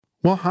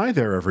Well, hi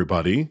there,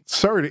 everybody.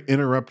 Sorry to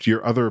interrupt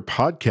your other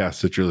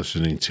podcasts that you're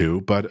listening to,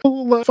 but a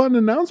little fun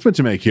announcement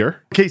to make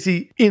here.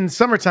 Casey, in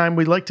summertime,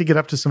 we like to get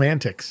up to some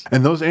antics.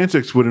 And those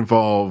antics would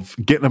involve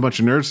getting a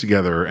bunch of nerds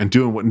together and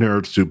doing what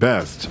nerds do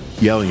best,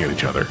 yelling at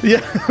each other.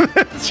 Yeah,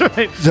 that's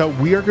right. So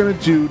we are going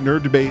to do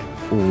Nerd Debate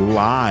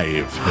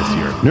live this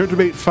year. Nerd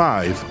Debate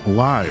 5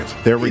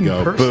 live. There we In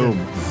go. person. Boom.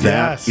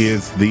 That Yes.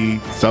 is the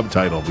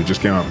subtitle. We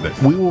just came up with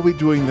it. We will be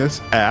doing this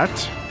at...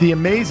 The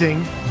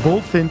amazing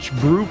Bullfinch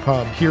Brew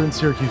Pub here in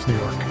Syracuse, New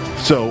York.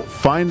 So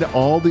find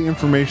all the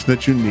information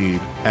that you need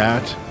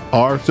at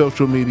our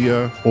social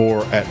media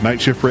or at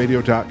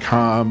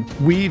nightshiftradio.com.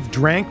 We've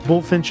drank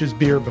Bullfinch's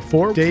beer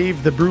before.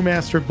 Dave, the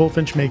brewmaster at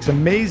Bullfinch, makes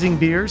amazing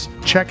beers.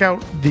 Check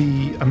out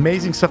the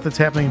amazing stuff that's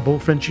happening in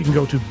Bullfinch. You can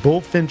go to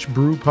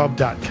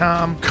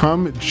bullfinchbrewpub.com.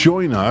 Come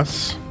join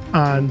us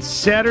On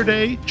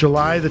Saturday,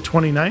 July the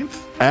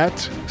 29th. at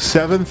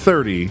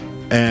 7:30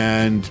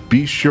 and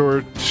be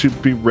sure to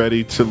be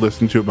ready to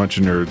listen to a bunch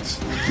of nerds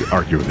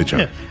argue with each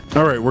other.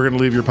 All right, we're going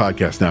to leave your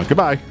podcast now.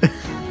 Goodbye.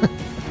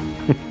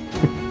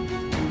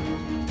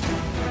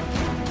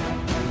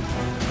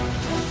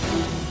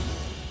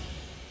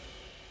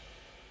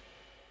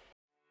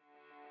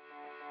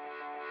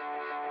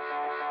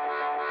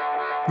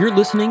 You're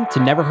listening to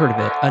Never Heard of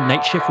It, a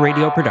Night Shift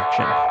Radio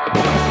production.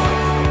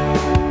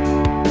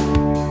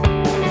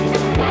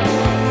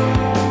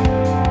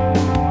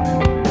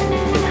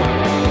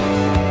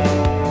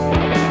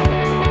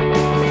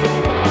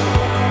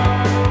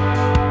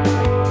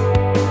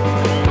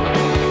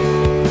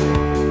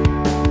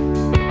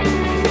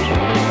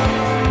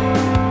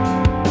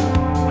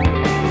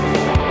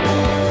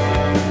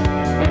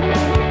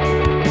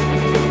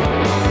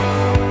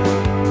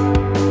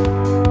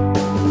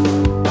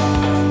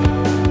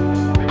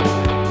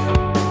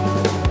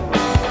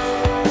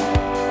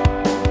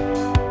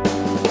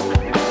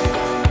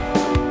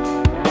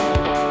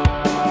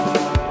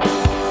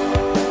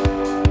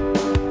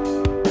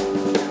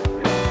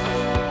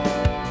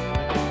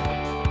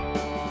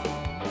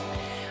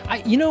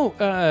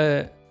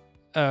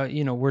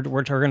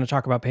 We're going to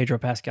talk about Pedro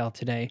Pascal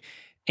today,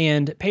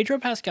 and Pedro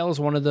Pascal is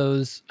one of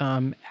those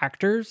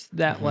actors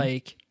that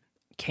like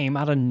came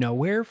out of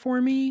nowhere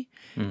for me.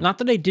 Not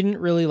that I didn't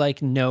really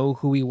like know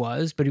who he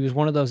was, but he was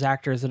one of those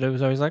actors that it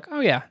was always like, oh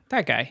yeah,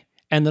 that guy,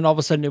 and then all of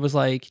a sudden it was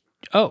like,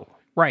 oh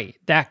right,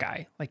 that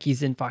guy, like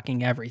he's in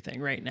fucking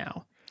everything right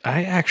now.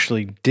 I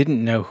actually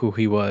didn't know who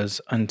he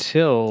was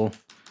until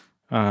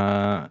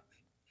Wonder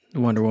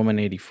Woman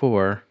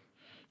 84.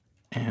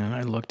 And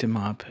I looked him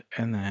up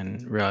and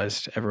then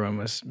realized everyone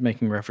was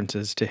making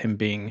references to him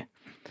being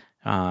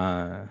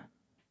the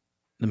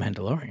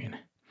Mandalorian,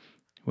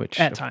 which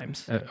At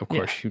times. of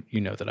course,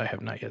 you know that I have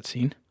not yet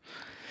seen.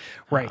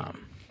 Right.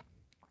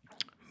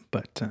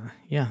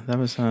 That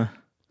was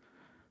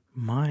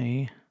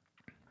my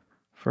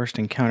first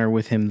encounter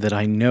with him that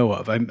I know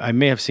of. I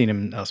may have seen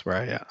him elsewhere.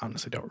 I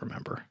honestly don't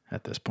remember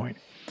at this point.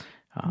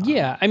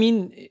 Yeah, I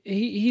mean,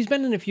 he's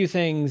been in a few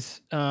things.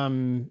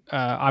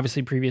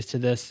 Obviously, previous to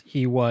this,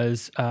 he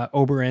was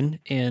Oberyn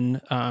in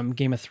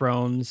Game of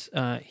Thrones.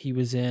 He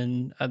was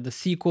in the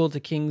sequel to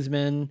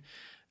Kingsman.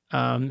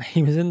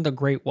 He was in The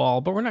Great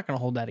Wall, but we're not going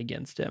to hold that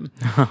against him.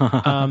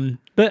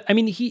 But I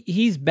mean,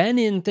 he's been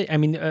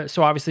in.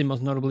 So obviously,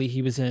 most notably,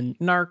 he was in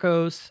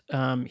Narcos.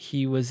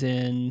 He was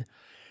in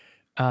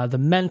The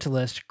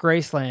Mentalist,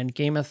 Graceland,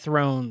 Game of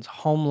Thrones,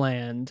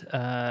 Homeland,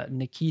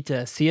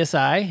 Nikita,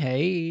 CSI.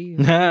 Hey,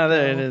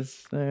 There it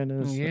is.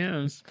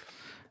 Yes.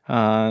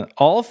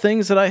 All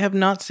things that I have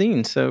not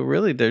seen. So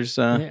really, there's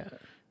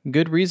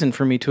good reason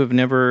for me to have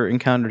never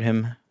encountered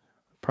him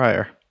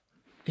prior.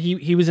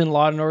 He was in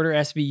Law and Order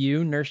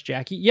SVU, Nurse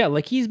Jackie. Yeah,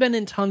 like he's been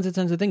in tons of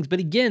things. But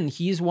again,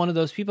 he's one of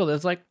those people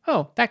that's like,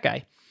 oh, that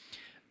guy.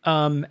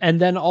 And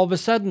then all of a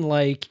sudden,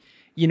 like,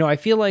 I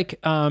feel like,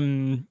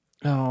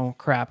 oh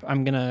crap,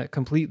 I'm gonna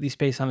completely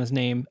space on his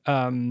name.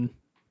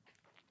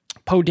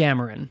 Poe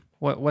Dameron.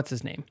 What's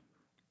his name?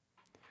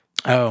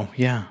 Oh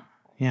yeah.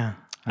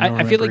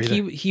 I feel like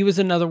he was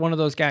another one of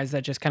those guys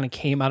that just kind of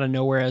came out of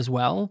nowhere as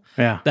well.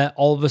 Yeah. That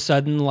all of a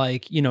sudden,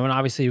 like, and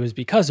obviously it was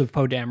because of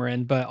Poe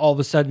Dameron, but all of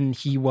a sudden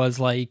he was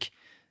like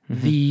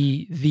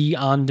the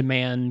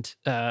on-demand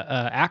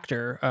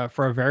actor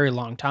for a very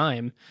long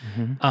time,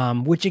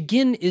 which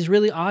again is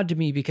really odd to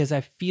me because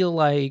I feel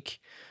like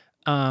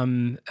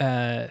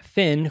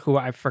Finn, who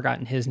I've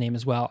forgotten his name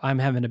as well. I'm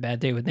having a bad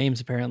day with names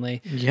apparently.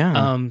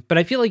 Yeah. But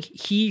I feel like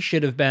he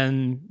should have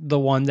been the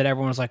one that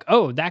everyone was like,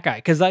 oh, that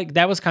guy. Cause like,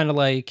 that was kind of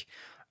like,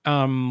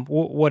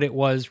 what it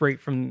was right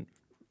from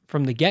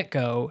the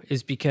get-go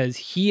is because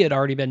he had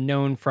already been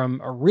known from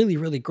a really,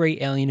 really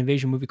great alien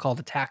invasion movie called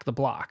Attack the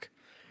Block.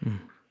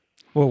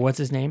 Well, what's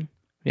his name?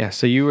 Yeah.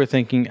 So you were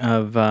thinking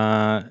of,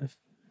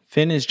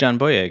 Finn is John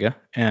Boyega,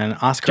 and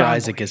Oscar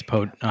Isaac is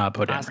Poe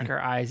Dameron. Oscar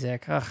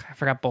Isaac. Ugh, I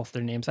forgot both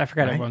their names. I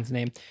forgot everyone's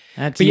name.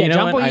 That's, But yeah, you know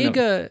John what?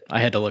 Boyega. I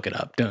had to look it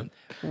up. Don't.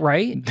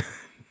 Right?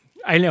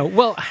 I know.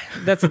 Well,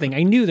 that's the thing.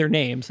 I knew their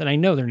names, and I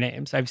know their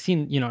names. I've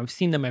seen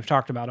them. I've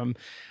talked about them.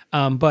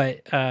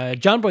 But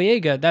John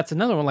Boyega, that's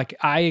another one. Like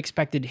I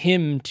expected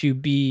him to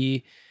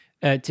be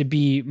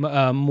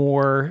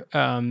more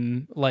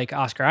like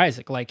Oscar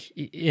Isaac, like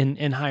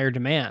in higher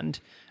demand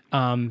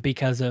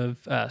because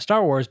of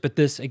Star Wars. But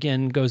this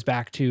again goes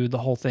back to the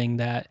whole thing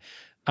that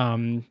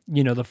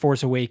The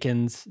Force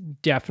Awakens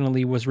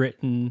definitely was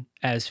written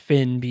as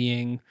Finn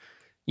being,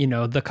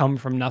 the come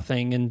from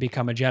nothing and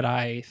become a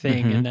Jedi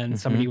thing. And then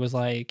somebody was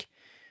like,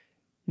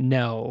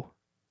 no,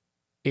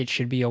 it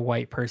should be a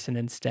white person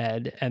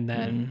instead. And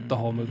then the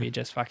whole movie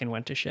just fucking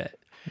went to shit.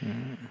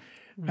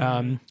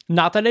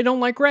 Not that I don't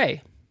like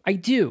Rey. I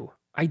do.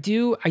 I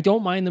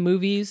don't mind the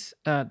movies.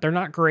 They're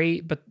not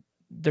great, but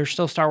they're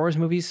still Star Wars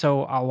movies,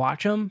 so I'll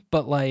watch them.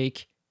 But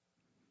like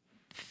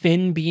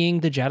Finn being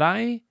the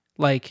Jedi,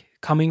 like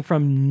coming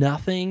from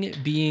nothing,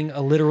 being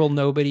a literal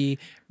nobody,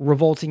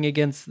 revolting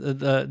against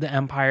the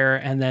Empire,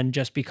 and then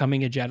just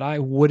becoming a Jedi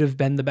would have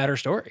been the better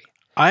story.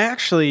 I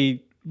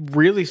actually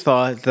really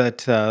thought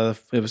that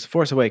it was The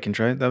Force Awakens,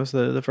 right? That was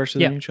the first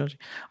of the new trilogy.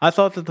 I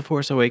thought that The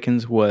Force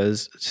Awakens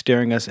was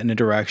steering us in a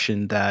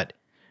direction that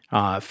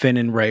Finn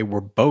and Rey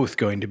were both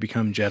going to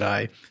become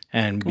Jedi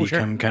and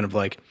become kind of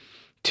like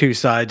two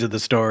sides of the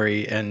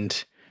story,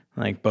 and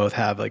like both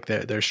have like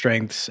their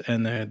strengths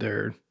and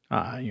their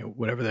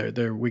whatever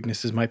their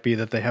weaknesses might be,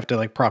 that they have to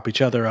like prop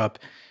each other up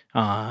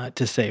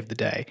to save the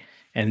day.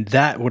 And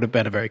that would have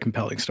been a very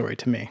compelling story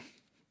to me.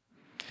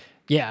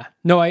 Yeah,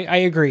 no, I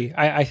agree.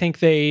 I think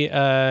they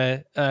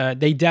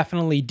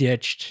definitely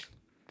ditched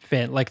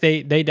Finn. Like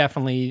they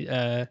definitely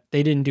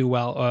they didn't do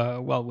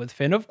well with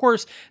Finn. Of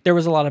course, there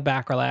was a lot of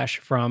backlash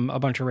from a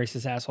bunch of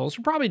racist assholes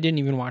who probably didn't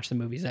even watch the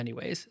movies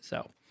anyways.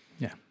 So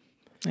yeah,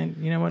 and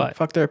you know what?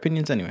 Fuck their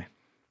opinions anyway.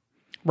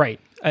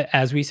 Right,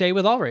 as we say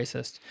with all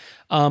racists.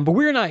 But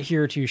we're not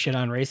here to shit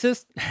on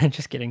racists.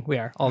 Just kidding. We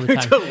are all the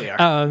time. Totally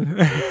are.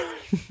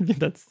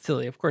 That's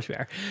silly. Of course we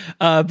are.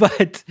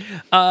 But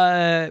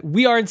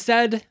we are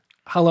instead.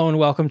 Hello and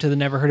welcome to the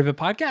Never Heard of It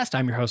podcast.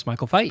 I'm your host,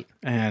 Michael Fight.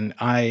 And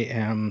I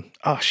am...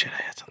 Oh, shit.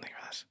 I had something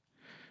for this.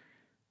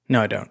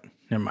 No, I don't.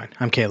 Never mind.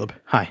 I'm Caleb.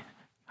 Hi.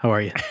 How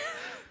are you?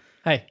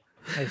 Hi.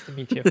 Nice to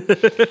meet you.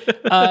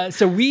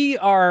 So we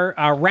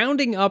are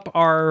rounding up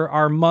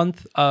our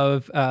month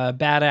of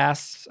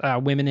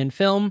badass women in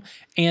film,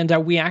 and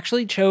we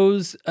actually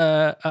chose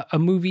a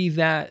movie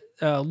that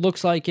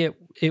looks like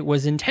it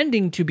was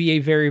intending to be a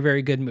very,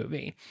 very good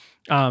movie.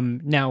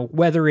 Now,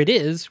 whether it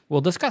is,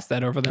 we'll discuss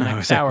that over the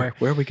next hour.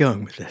 Where are we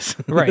going with this?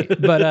 Right,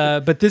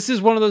 but this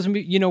is one of those,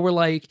 we're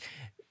like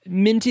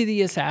Minty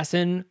the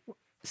Assassin,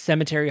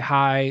 Cemetery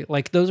High,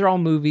 like those are all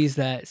movies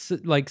that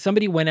like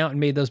somebody went out and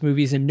made those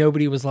movies and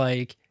nobody was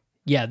like,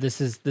 yeah,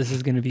 this is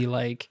going to be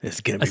like a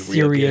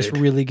serious,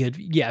 really good.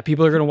 Yeah,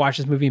 people are going to watch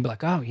this movie and be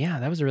like, oh yeah,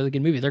 that was a really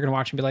good movie. They're going to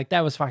watch and be like,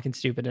 that was fucking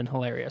stupid and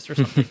hilarious or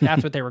something.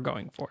 That's what they were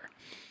going for.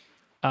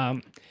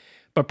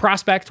 But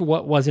Prospect,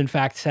 what was in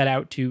fact set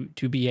out to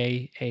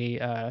be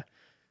a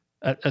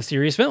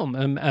serious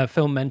film, a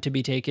film meant to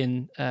be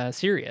taken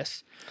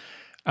serious.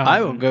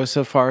 I will go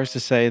so far as to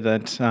say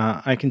that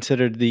I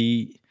considered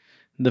the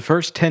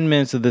first 10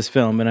 minutes of this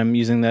film, and I'm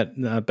using that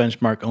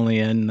benchmark only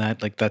in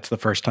that, like, that's the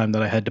first time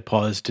that I had to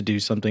pause to do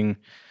something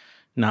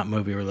not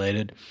movie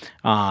related.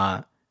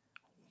 The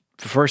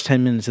first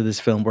 10 minutes of this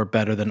film were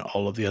better than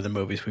all of the other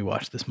movies we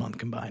watched this month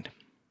combined.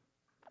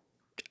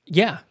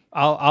 Yeah,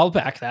 I'll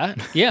back that.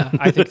 Yeah,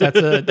 I think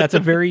that's a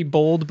very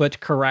bold but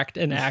correct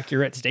and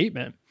accurate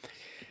statement.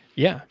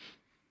 Yeah.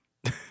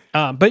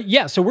 But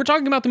yeah, so we're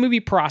talking about the movie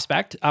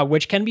Prospect,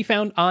 which can be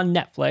found on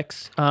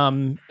Netflix.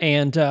 And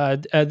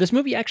this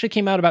movie actually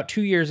came out about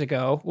 2 years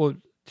ago, well,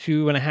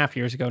 2.5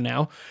 years ago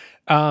now,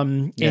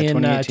 in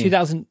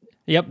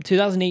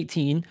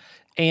 2018.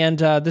 And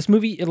this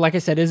movie, like I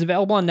said, is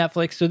available on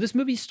Netflix. So this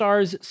movie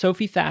stars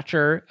Sophie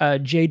Thatcher,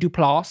 Jay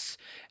Duplass,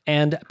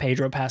 and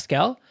Pedro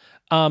Pascal.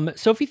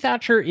 Sophie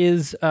Thatcher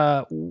is,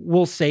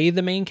 we'll say,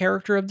 the main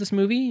character of this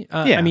movie.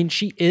 I mean,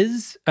 she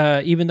is,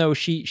 even though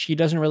she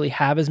doesn't really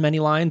have as many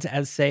lines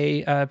as,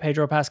 say,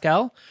 Pedro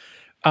Pascal.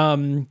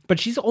 But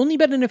she's only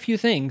been in a few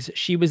things.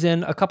 She was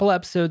in a couple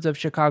episodes of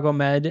Chicago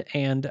Med,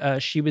 and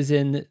she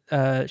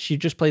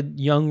just played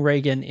young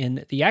Reagan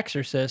in The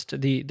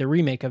Exorcist, the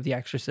remake of The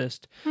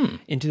Exorcist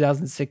in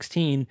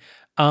 2016.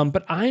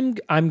 But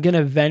I'm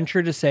gonna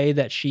venture to say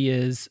that she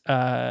is,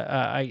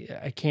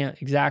 I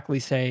can't exactly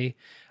say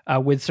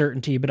with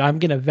certainty, but I'm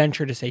gonna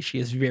venture to say she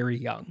is very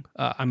young.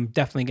 I'm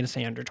definitely gonna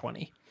say under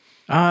 20.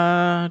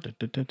 Yeah,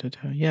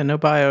 no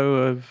bio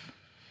of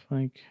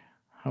like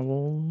how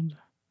old.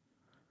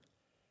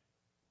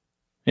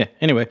 Yeah.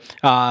 Anyway,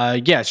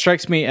 it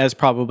strikes me as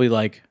probably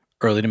like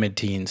early to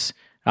mid-teens.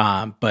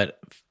 But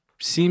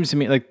seems to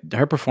me like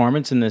her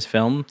performance in this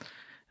film,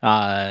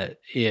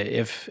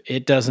 if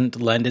it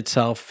doesn't lend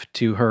itself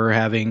to her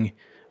having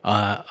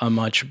a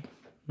much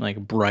like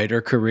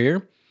brighter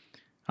career,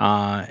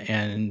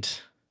 and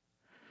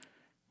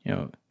you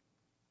know,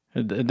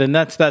 then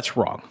that's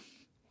wrong.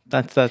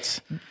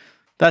 That's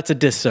that's a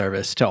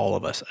disservice to all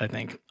of us, I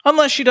think.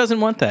 Unless she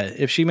doesn't want that.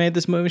 If she made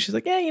this movie, she's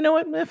like, yeah, you know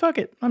what? Fuck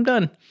it. I'm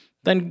done.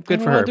 Then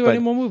good for her. I don't do any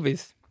more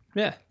movies.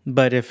 Yeah.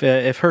 But if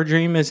her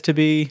dream is to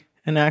be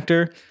an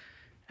actor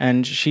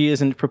and she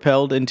isn't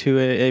propelled into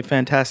a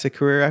fantastic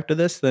career after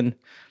this, then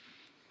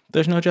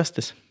there's no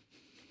justice.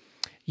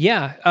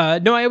 Yeah.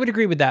 No, I would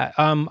agree with that.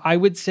 I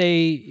would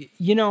say,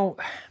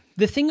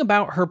 the thing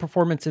about her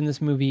performance in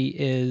this movie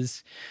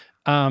is,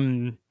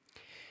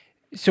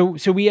 so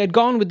we had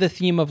gone with the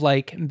theme of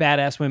like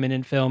badass women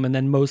in film and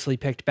then mostly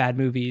picked bad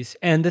movies.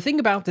 And the thing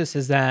about this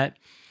is that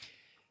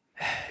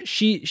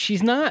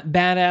she's not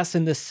badass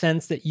in the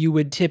sense that you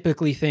would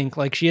typically think.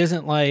 Like, she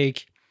isn't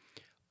like,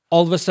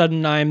 all of a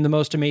sudden I'm the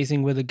most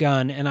amazing with a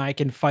gun and I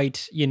can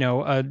fight,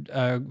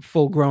 a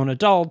full grown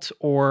adult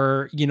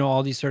or,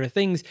 all these sort of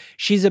things.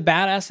 She's a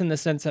badass in the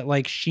sense that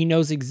like she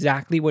knows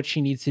exactly what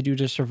she needs to do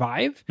to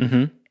survive.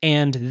 Mm-hmm.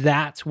 And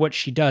that's what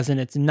she does. And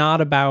it's not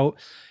about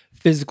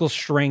physical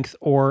strength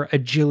or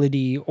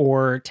agility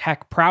or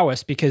tech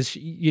prowess because,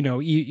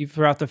 you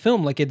throughout the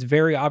film, like it's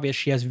very obvious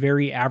she has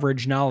very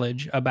average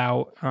knowledge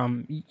about,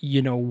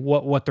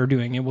 what they're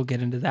doing. And we'll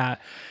get into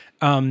that.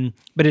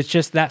 But it's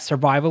just that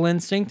survival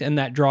instinct and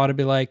that draw to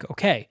be like,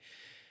 okay,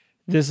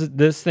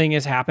 this thing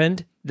has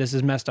happened. This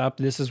is messed up.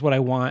 This is what I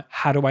want.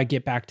 How do I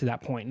get back to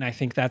that point? And I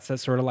think that's that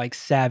sort of like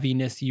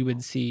savviness you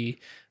would see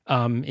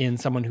in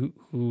someone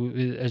who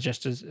is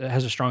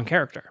has a strong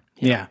character.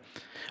 Yeah.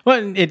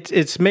 Well,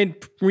 it's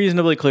made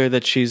reasonably clear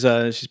that she's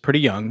pretty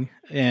young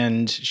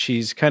and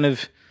she's kind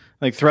of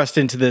like thrust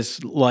into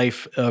this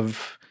life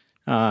of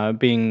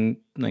being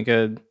like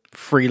a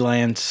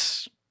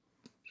freelance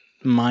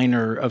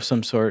miner of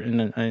some sort,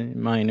 and a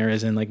miner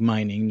as in like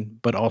mining,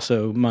 but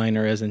also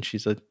miner as in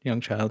she's a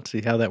young child.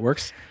 See how that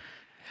works?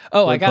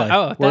 Oh,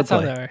 that's how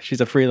that works.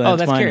 She's a freelance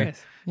that's miner.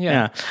 Curious.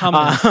 Yeah.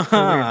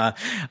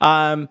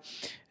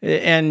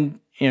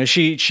 And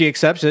she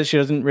accepts it. She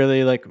doesn't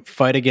really like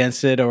fight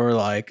against it or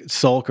like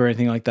sulk or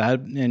anything like that.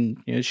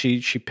 And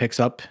she picks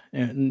up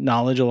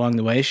knowledge along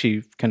the way.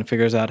 She kind of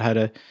figures out how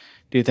to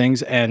do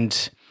things.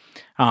 And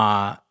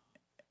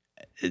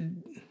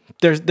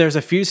there's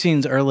a few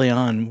scenes early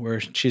on where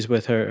she's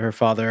with her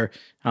father,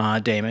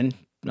 Damon,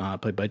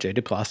 played by Jay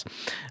Duplass,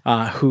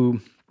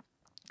 who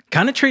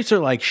kind of treats her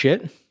like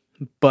shit,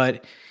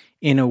 but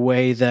in a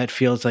way that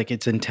feels like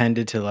it's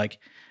intended to like,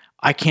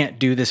 I can't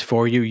do this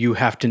for you. You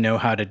have to know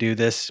how to do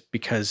this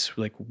because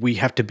like we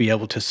have to be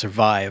able to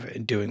survive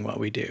in doing what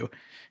we do.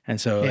 And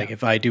so like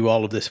if I do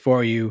all of this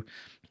for you,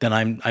 then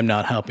I'm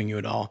not helping you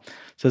at all.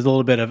 So there's a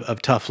little bit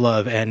of tough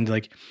love, and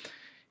like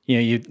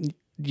you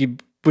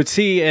would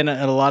see in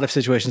a lot of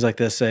situations like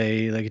this,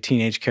 a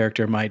teenage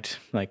character might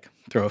like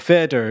throw a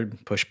fit or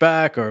push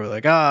back or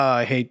like,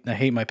 I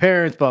hate my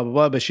parents, blah blah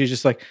blah. But she's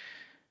just like,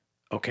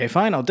 okay,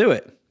 fine, I'll do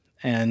it.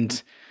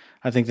 And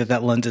I think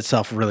that lends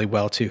itself really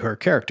well to her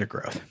character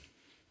growth.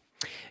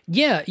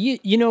 Yeah,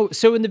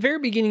 so in the very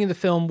beginning of the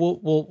film,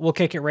 we'll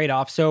kick it right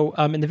off. So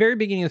in the very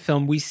beginning of the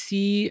film, we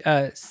see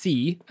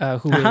C,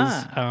 who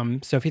is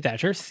Sophie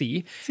Thatcher,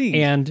 C,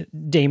 and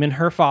Damon,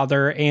 her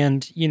father,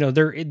 and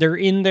they're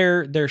in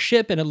their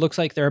ship, and it looks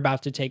like they're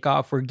about to take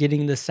off. We're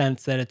getting the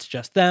sense that it's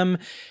just them.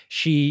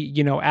 She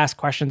asks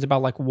questions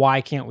about like,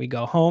 why can't we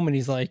go home? And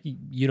he's like,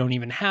 you don't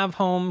even have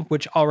home,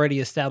 which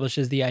already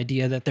establishes the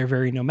idea that they're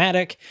very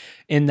nomadic.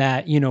 In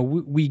that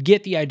we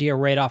get the idea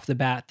right off the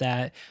bat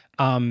that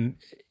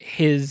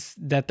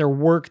that their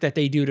work that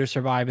they do to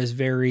survive is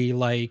very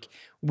like,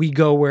 we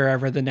go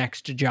wherever the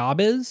next job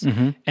is,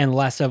 and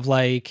less of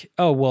like,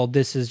 oh, well,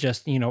 this is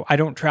just, I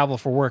don't travel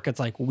for work. It's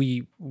like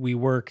we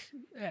work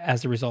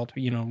as a result,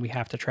 we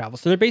have to travel.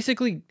 So they're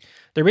basically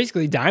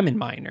diamond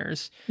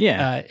miners.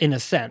 Yeah. In a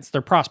sense,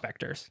 they're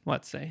prospectors,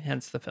 let's say,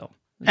 hence the film.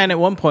 And at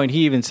one point, he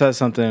even says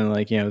something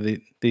like,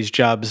 these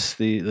jobs,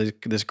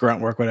 this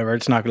grunt work, whatever,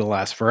 it's not going to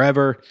last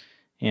forever,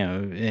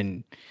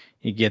 and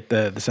you get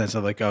the sense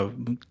of like, oh,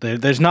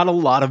 there's not a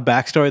lot of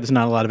backstory. There's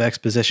not a lot of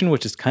exposition,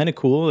 which is kind of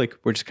cool. Like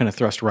we're just kind of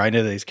thrust right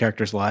into these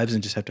characters' lives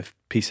and just have to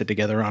piece it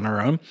together on our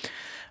own.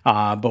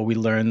 But we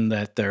learn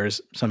that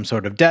there's some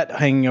sort of debt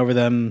hanging over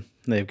them.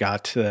 They've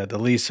got the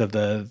lease of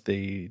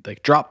the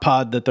like drop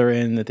pod that they're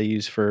in that they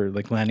use for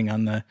like landing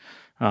on the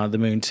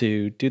moon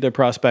to do their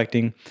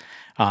prospecting.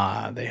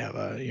 They have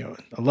a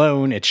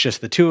loan. It's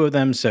just the two of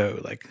them. So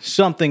like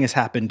something has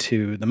happened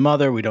to the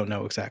mother. We don't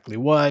know exactly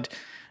what.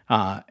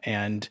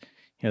 And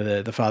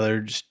the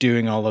father just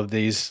doing all of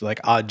these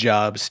like odd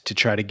jobs to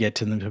try to get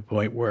to them to the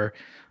point where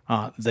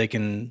they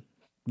can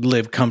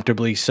live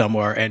comfortably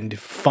somewhere and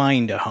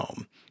find a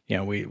home.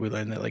 We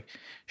learned that like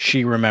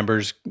she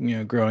remembers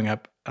growing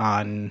up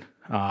on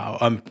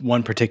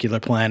one particular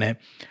planet,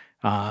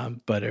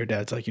 but her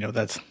dad's like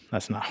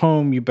that's not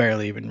home. You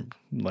barely even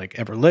like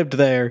ever lived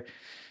there,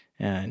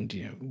 and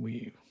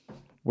we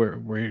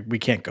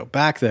can't go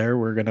back there.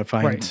 We're gonna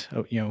find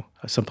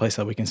someplace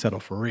that we can settle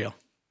for real.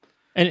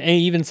 And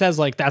he even says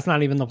like, that's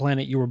not even the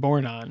planet you were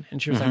born on.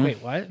 And she was like,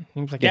 wait, what? And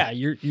he was like, yeah,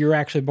 you're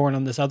actually born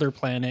on this other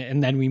planet.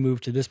 And then we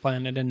moved to this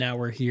planet and now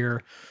we're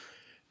here.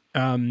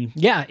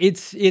 Yeah,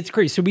 it's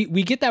crazy. So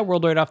we get that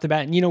world right off the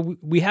bat, and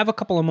we have a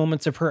couple of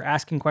moments of her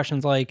asking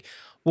questions like,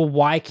 well,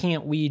 why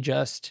can't we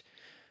just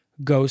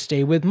go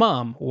stay with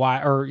mom?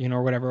 Why, or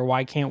whatever,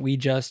 why can't we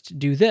just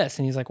do this?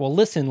 And he's like, well,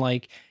 listen,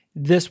 like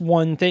this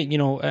one thing,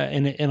 in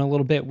a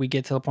little bit we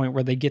get to the point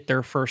where they get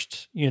their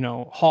first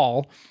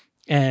haul,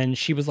 and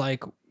she was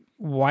like,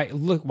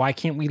 why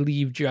can't we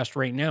leave just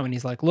right now? And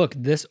he's like, look,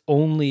 this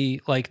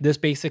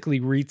basically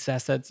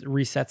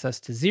resets us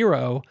to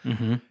zero.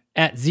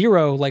 At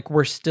zero, like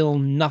we're still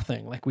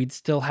nothing. Like we'd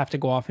still have to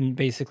go off and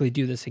basically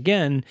do this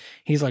again.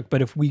 He's like,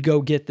 but if we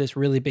go get this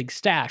really big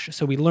stash.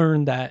 So we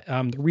learned that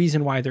the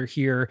reason why they're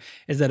here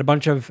is that a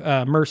bunch of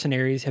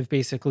mercenaries have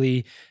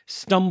basically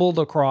stumbled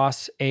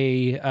across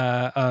a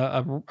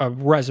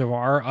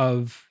reservoir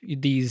of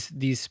these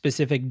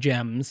specific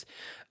gems,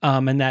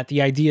 and that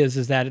the idea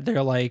is that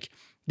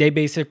they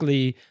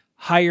basically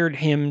hired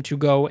him to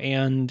go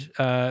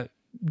and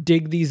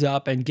dig these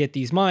up and get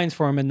these mines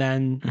for them, and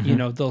then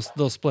they'll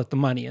split the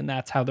money, and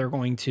that's how they'll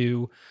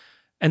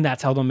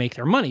make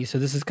their money. So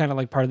this is kind of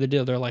like part of the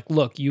deal. They're like,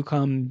 look, you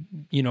come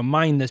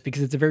mine this,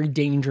 because it's a very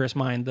dangerous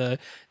mine. The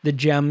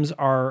gems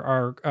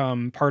are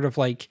part of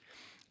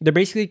they're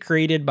basically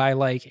created by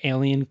like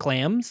alien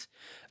clams,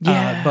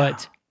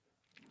 but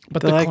the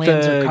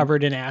clams are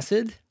covered in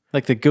acid,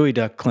 like the gooey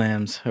duck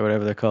clams or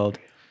whatever they're called.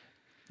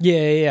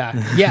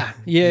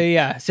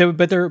 Yeah. So,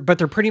 but they're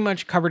pretty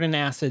much covered in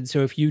acid.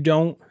 So if you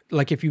don't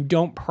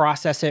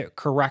process it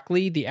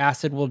correctly, the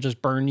acid will just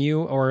burn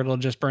you, or it'll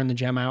just burn the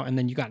gem out, and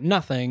then you got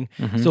nothing.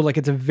 So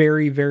it's a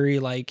very, very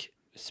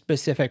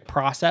specific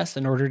process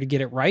in order to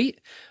get it right.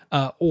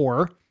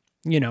 Or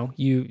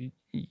you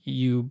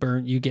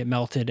get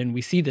melted, and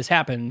we see this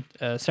happen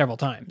several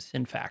times,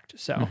 in fact.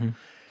 So,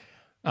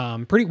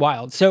 pretty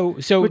wild. So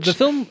the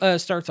film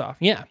starts off.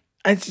 Yeah,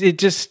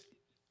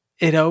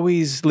 It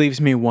always leaves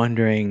me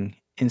wondering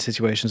in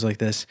situations like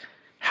this,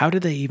 how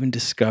did they even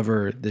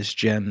discover this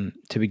gem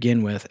to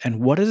begin with? And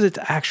what is its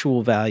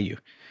actual value?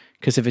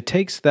 Because if it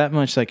takes that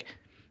much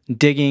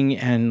digging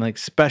and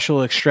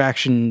special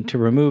extraction to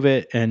remove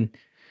it, and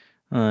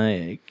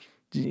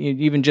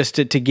even just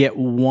to get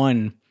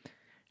one,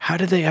 how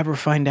did they ever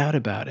find out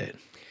about it?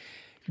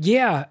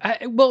 Yeah.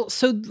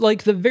 So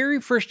the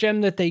very first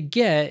gem that they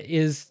get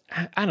is,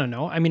 I don't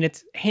know. I mean,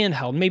 it's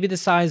handheld, maybe the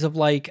size of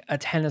a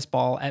tennis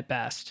ball at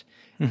best.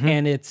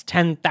 And it's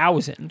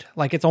 10,000.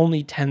 It's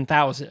only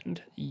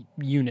 10,000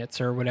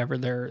 units or whatever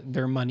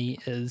their money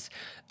is.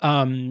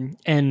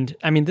 And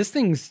I mean, this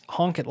thing's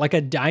honking. Like a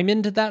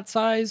diamond that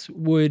size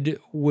would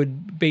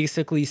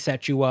basically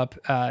set you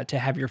up to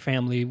have your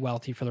family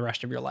wealthy for the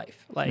rest of your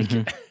life.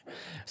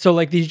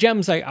 So these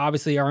gems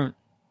obviously aren't,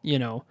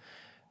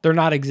 they're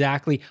not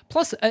exactly.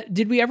 Plus,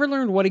 did we ever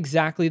learn what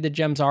exactly the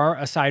gems are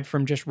aside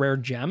from just rare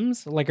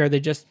gems? Are they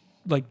just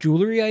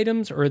jewelry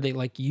items, or are they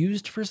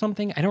used for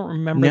something? I don't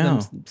remember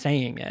them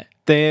saying it.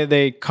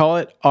 They call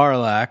it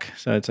Aurelac,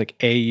 so it's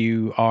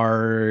AURELAC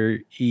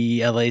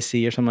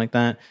or something like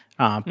that.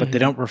 But they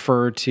don't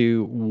refer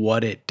to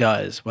what it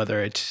does,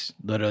 whether it's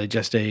literally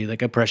just a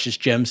precious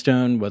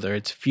gemstone, whether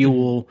it's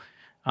fuel,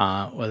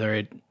 whether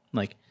it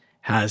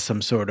has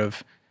some sort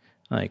of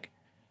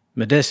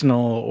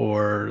medicinal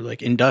or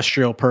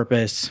industrial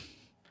purpose.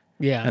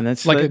 Yeah, and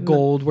that's a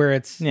gold where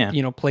it's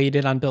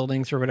plated on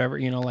buildings or whatever.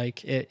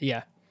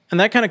 Yeah. And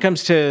that kind of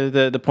comes to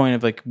the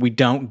point of we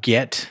don't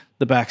get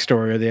the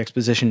backstory or the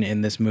exposition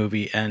in this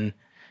movie, and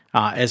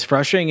as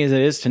frustrating as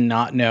it is to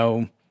not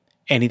know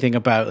anything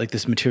about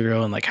this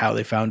material and how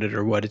they found it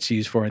or what it's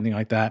used for, anything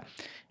like that,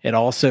 it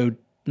also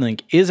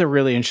is a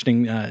really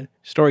interesting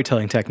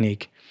storytelling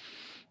technique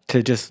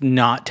to just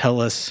not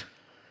tell us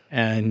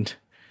and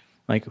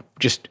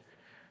just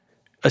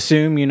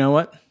assume,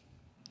 what.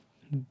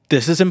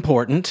 This is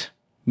important.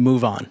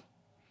 Move on.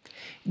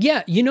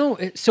 Yeah,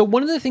 so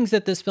one of the things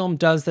that this film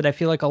does that I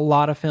feel like a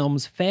lot of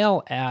films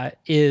fail at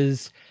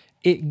is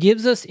it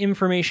gives us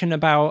information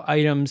about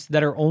items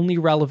that are only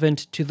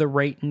relevant to the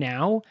right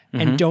now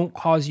and don't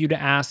cause you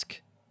to ask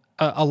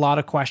a lot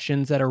of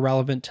questions that are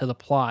relevant to the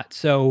plot.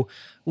 So,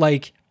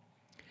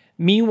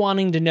 me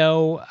wanting to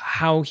know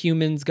how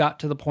humans got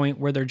to the point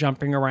where they're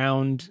jumping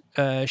around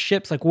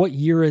ships, what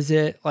year is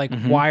it?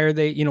 Why are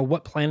they,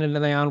 what planet are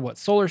they on? What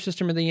solar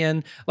system are they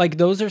in?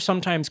 Those are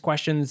sometimes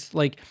questions,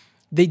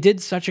 they did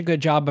such a good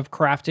job of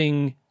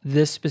crafting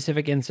this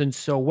specific instance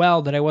so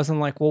well that I wasn't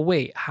well,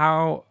 wait,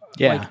 how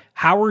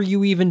are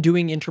you even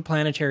doing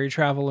interplanetary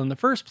travel in the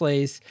first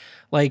place?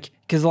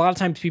 Because a lot of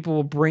times people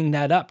will bring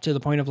that up to the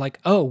point of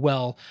oh,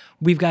 well,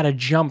 we've got to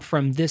jump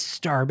from this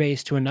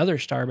starbase to another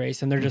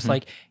starbase. And they're just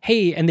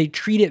hey, and they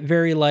treat it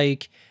very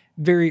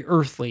very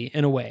earthly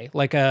in a way.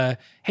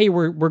 Hey,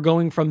 we're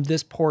going from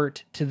this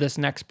port to this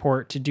next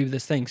port to do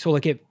this thing. So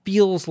it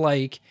feels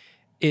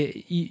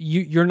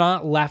you're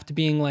not left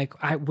being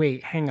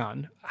wait, hang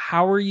on.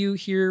 How are you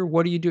here?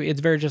 What do you do? It's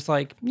very just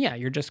yeah,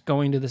 you're just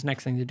going to this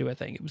next thing to do a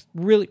thing. It was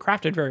really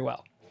crafted very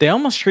well. they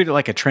almost treat it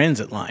like a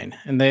transit line,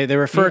 and they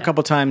refer a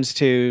couple times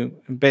to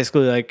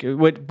basically like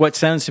what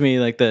sounds to me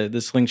like the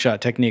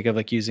slingshot technique of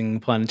like using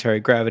planetary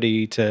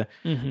gravity to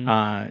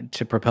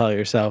propel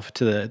yourself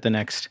to the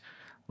next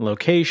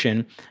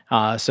location.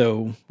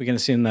 So we can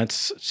assume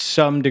that's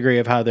some degree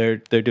of how they're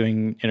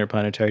doing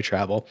interplanetary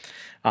travel.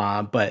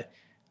 But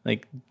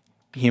like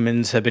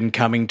humans have been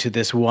coming to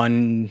this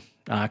one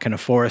kind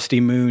of foresty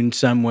moon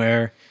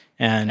somewhere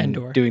and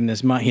Endor. doing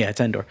this.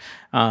 It's Endor.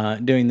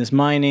 Doing this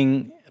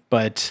mining,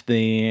 but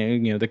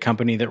the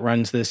company that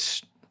runs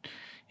this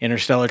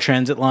interstellar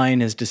transit line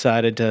has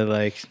decided to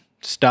like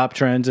stop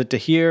transit to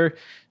here.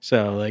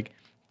 So like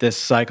this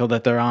cycle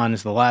that they're on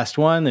is the last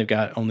one. They've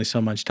got only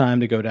so much time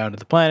to go down to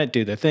the planet,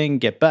 do their thing,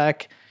 get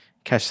back,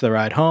 catch the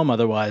ride home.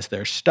 Otherwise,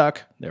 they're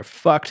stuck. They're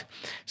fucked.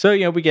 So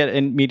we get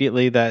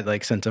immediately that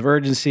like sense of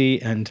urgency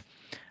and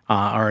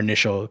our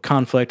initial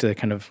conflict, the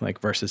kind of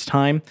like versus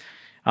time.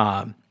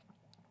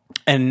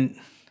 And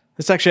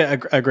it's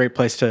actually a great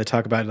place to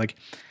talk about. Like,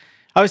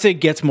 I would say it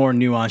gets more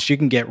nuanced. You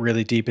can get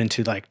really deep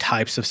into like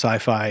types of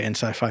sci-fi and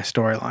sci-fi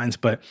storylines,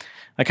 but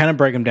I kind of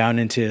break them down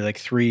into like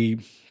three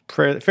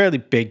fairly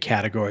big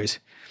categories.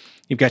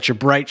 You've got your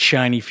bright,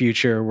 shiny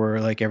future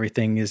where like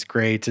everything is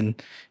great and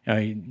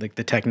like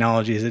the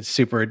technology is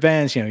super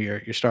advanced.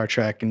 Your Star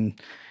Trek and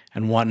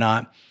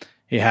whatnot.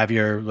 You have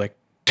your like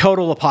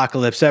total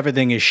apocalypse.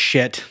 Everything is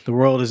shit. The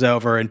world is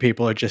over, and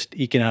people are just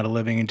eking out a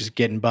living and just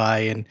getting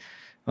by, and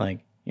like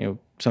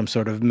some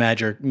sort of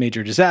major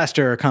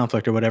disaster or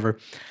conflict or whatever.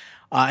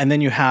 And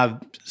then you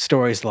have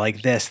stories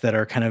like this that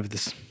are kind of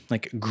this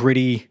like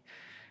gritty,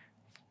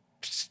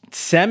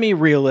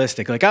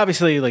 semi-realistic. Like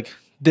obviously, like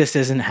this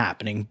isn't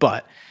happening,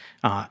 but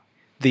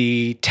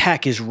the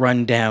tech is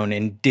run down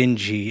and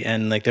dingy,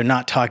 and like they're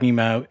not talking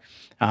about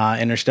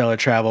interstellar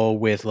travel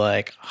with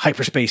like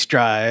hyperspace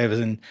drives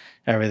and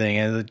everything.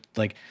 And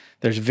like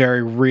there's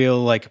very real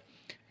like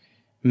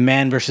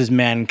man versus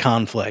man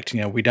conflict.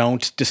 We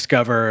don't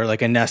discover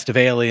like a nest of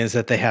aliens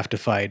that they have to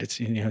fight. It's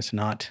it's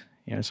not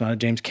a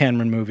James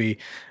Cameron movie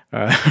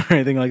or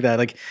anything like that.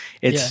 Like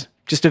it's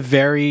just a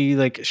very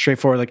like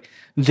straightforward. Like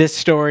this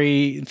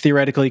story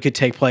theoretically could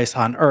take place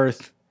on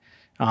Earth,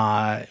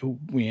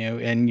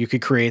 and you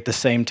could create the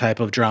same type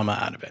of drama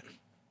out of it.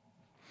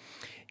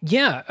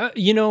 Yeah,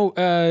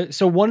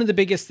 so one of the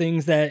biggest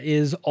things that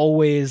is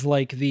always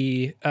like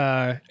the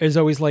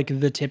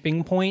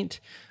tipping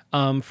point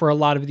for a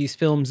lot of these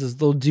films is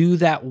they'll do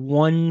that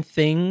one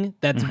thing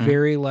that's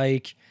very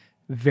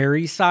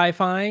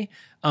sci-fi.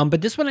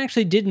 But this one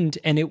actually didn't,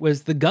 and it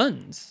was the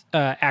guns,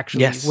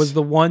 was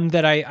the one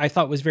that I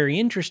thought was very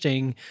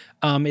interesting,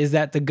 is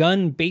that the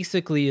gun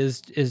basically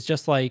is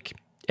just like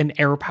an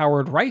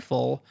air-powered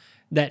rifle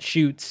that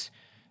shoots,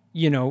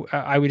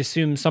 I would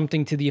assume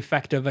something to the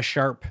effect of a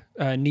sharp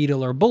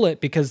needle or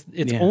bullet, because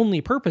its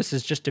only purpose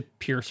is just to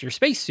pierce your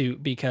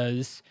spacesuit,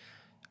 because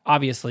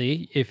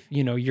obviously if,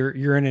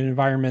 you're in an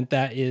environment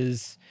that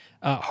is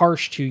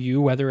harsh to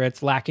you, whether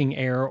it's lacking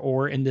air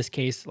or in this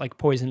case, like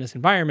poisonous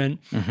environment,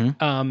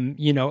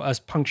 us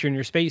puncturing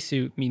your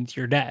spacesuit means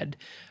you're dead.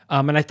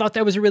 And I thought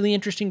that was a really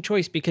interesting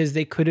choice, because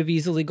they could have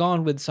easily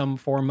gone with some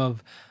form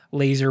of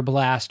laser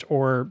blast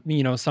or,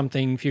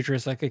 something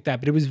futuristic like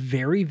that, but it was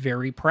very,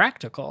 very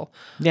practical.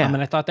 Yeah.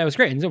 And I thought that was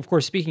great. And of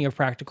course, speaking of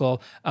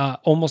practical,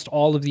 almost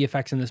all of the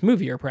effects in this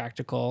movie are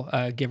practical,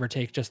 give or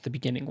take just the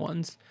beginning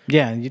ones.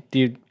 Yeah.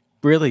 You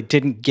really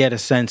didn't get a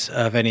sense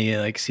of any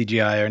like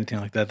CGI or anything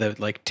like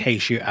that like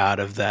takes you out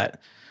of that,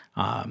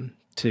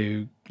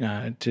 to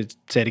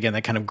say it again,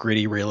 that kind of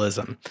gritty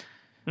realism.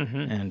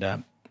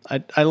 And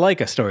I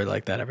like a story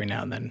like that every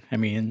now and then. I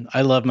mean,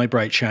 I love my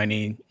bright,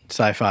 shiny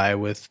sci-fi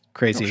with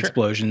crazy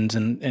explosions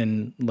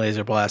and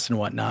laser blasts and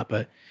whatnot,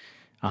 but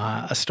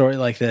a story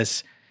like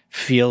this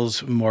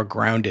feels more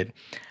grounded.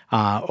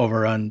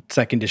 Over on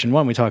Second Edition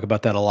 1, we talk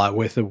about that a lot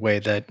with the way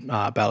that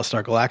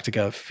Battlestar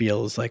Galactica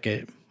feels like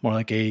more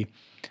like a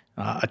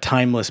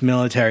timeless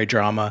military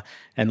drama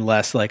and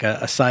less like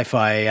a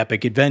sci-fi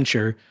epic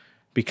adventure,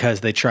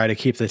 because they try to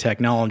keep the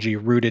technology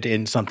rooted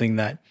in something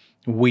that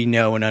we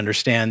know and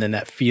understand and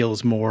that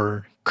feels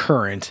more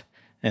current,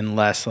 and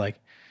less like,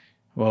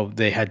 well,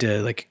 they had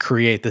to like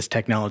create this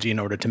technology in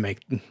order to make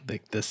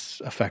like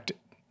this effect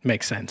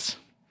make sense.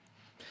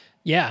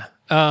 Yeah,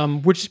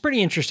 which is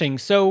pretty interesting.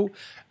 So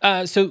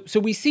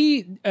we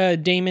see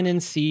Damon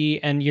and C,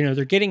 and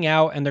they're getting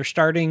out and they're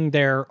starting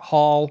their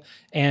haul,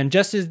 and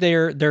just as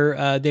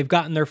they've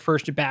gotten their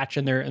first batch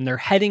and they're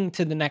heading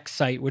to the next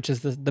site, which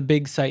is the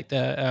big site,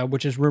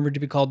 which is rumored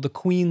to be called the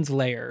Queen's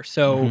Lair.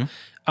 So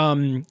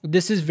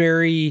this is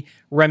very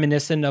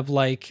reminiscent of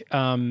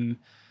the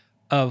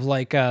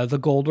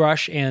Gold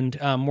Rush,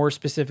 and more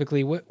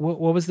specifically, what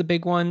was the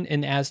big one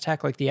in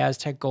Aztec, like the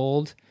Aztec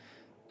Gold?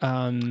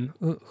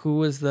 Who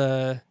was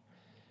the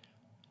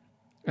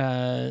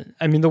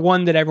the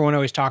one that everyone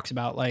always talks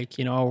about, like,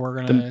 we're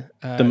gonna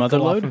the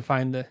Motherlode and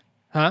find the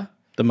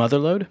the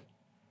Motherlode.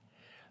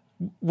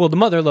 Well, the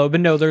Motherlode, but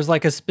no, there's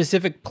like a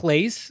specific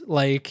place,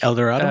 like El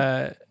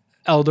Dorado.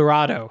 El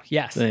Dorado.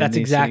 Yes, that's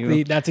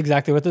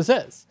exactly what this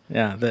is.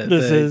 Yeah,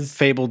 this is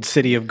fabled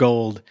city of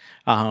gold.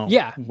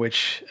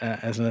 Which,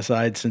 as an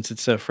aside, since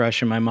it's so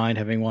fresh in my mind,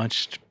 having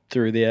watched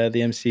through the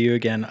MCU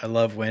again, I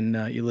love when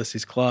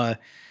Ulysses Klaue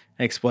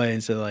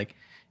explains that, like,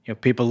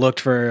 people looked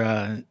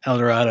for El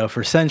Dorado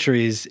for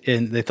centuries,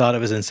 and they thought it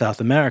was in South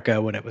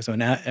America when it was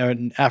in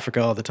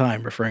Africa all the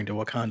time, referring to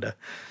Wakanda.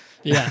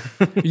 Yeah.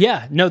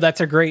 Yeah. No,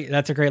 that's a great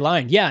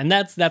line. Yeah. And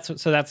that's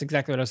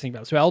exactly what I was thinking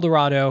about. So El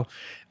Dorado,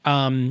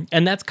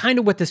 and that's kind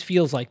of what this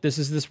feels like. This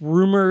is this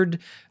rumored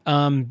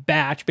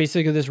batch,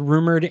 basically this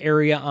rumored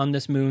area on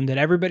this moon that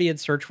everybody had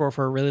searched for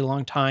a really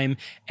long time.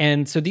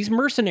 And so these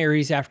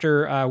mercenaries,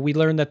 after we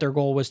learned that their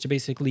goal was to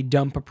basically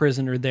dump a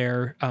prisoner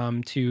there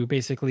to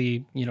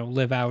basically,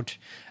 live out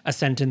a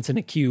sentence in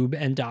a cube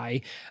and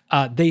die,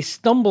 they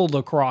stumbled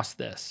across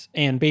this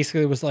and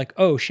basically was like,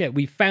 oh shit,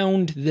 we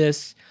found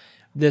this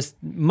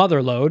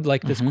mother lode,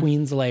 like this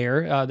Queen's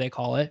Lair, they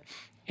call it.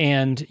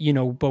 And,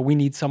 but we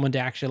need someone to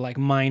actually like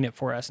mine it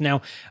for us.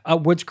 Now,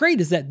 what's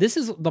great is that this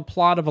is the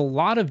plot of a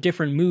lot of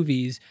different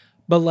movies,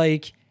 but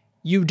like,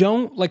 you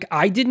don't, like,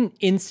 I didn't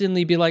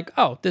instantly be like,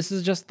 oh, this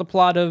is just the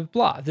plot of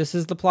blah. This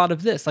is the plot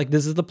of this. Like,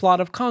 this is the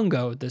plot of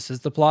Congo. This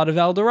is the plot of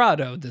El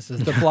Dorado. This is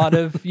the plot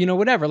of,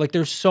 whatever. Like,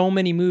 there's so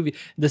many movies.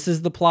 This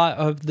is the plot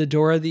of the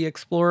Dora the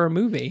Explorer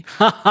movie.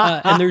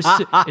 And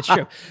it's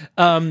true.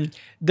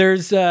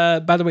 There's,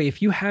 by the way,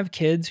 if you have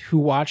kids who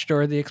watch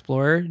Dora the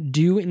Explorer,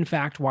 do in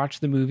fact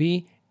watch the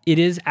movie. It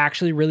is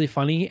actually really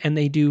funny, and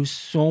they do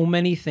so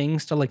many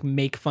things to like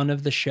make fun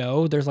of the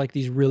show. There's like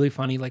these really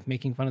funny, like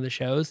making fun of the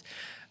shows.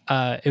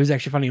 It was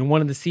actually funny. In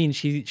one of the scenes,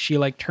 she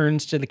like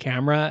turns to the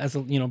camera as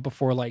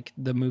before like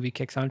the movie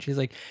kicks on. She's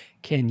like,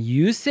 "Can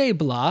you say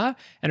blah?"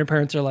 And her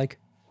parents are like,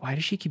 "Why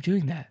does she keep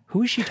doing that?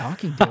 Who is she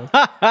talking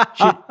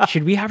to?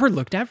 should we have her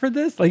looked at for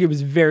this?" Like, it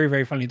was very,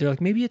 very funny. They're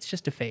like, maybe it's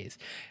just a phase.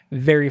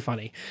 Very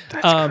funny.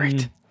 That's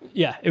great.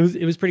 Yeah, it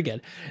was pretty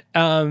good.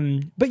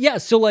 But yeah,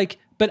 so like,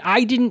 but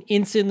I didn't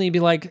instantly be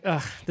like,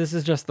 ugh, this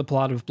is just the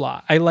plot of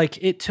blah.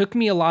 It took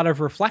me a lot of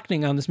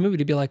reflecting on this movie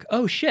to be like,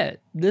 oh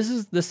shit, this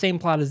is the same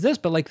plot as this,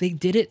 but like they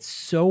did it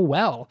so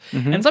well.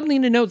 And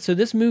something to note, so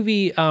this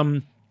movie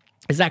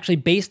is actually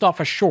based off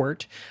a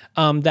short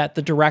that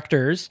the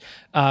directors,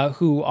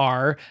 who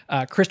are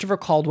Christopher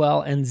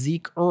Caldwell and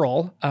Zeke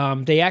Earl,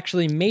 they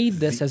actually made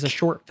this as a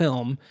short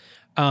film.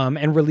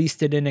 And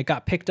released it, and it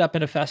got picked up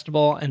at a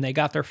festival, and they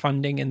got their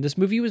funding. And this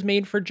movie was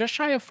made for just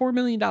shy of $4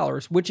 million,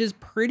 which is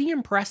pretty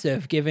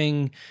impressive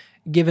given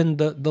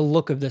the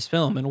look of this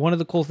film. And one of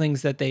the cool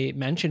things that they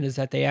mentioned is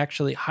that they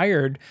actually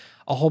hired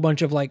a whole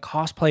bunch of like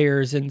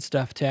cosplayers and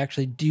stuff to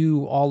actually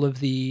do all of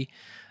the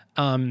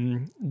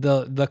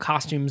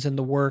costumes and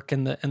the work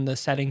and the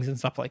settings and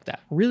stuff like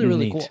that. Really,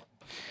 really cool.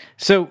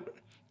 So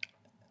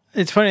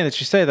it's funny that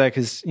you say that,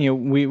 because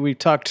we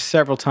talked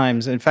several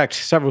times, in fact,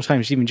 several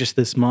times even just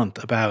this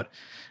month, about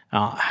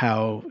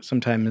how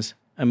sometimes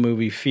a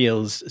movie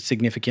feels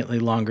significantly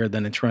longer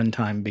than its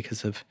runtime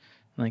because of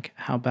like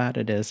how bad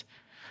it is.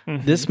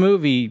 This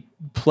movie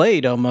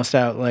played almost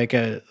out like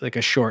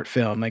a short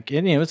film. Like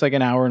it was like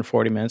an hour and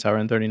 40 minutes, hour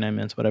and 39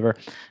 minutes, whatever.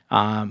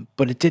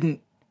 But it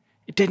didn't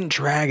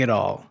drag at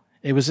all.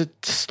 It was a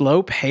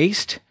slow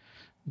paced,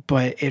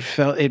 but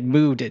it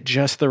moved at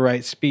just the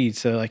right speed.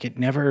 So like it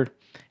never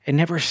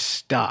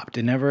stopped.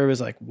 It never was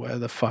like, where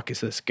the fuck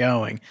is this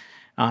going?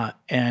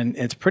 And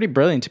it's pretty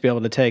brilliant to be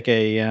able to take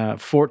a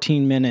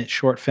 14-minute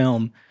short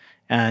film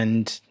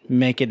and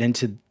make it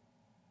into,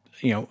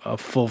 a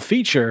full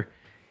feature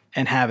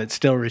and have it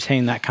still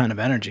retain that kind of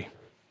energy.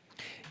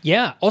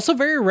 Yeah. Also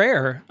very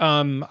rare.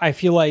 I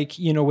feel like,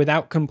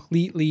 without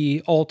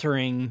completely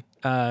altering,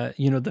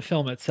 the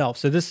film itself.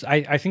 So this,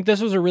 I think this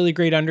was a really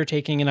great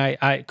undertaking, and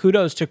I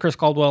kudos to Chris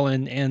Caldwell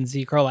and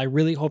Zeke Earl. I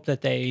really hope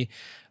that they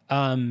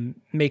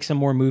make some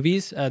more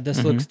movies.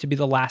 This looks to be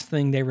the last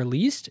thing they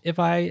released, if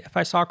I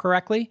saw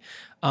correctly.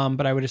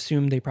 But I would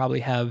assume they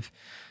probably have,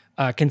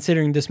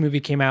 considering this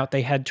movie came out,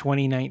 they had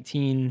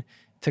 2019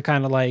 to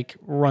kind of like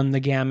run the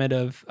gamut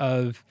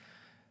of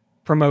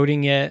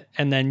promoting it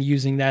and then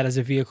using that as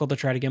a vehicle to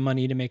try to get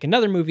money to make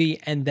another movie.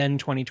 And then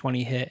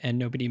 2020 hit and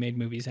nobody made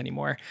movies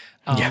anymore.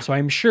 So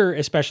I'm sure,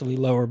 especially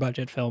lower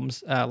budget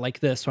films like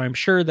this, so I'm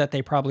sure that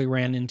they probably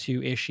ran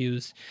into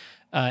issues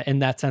in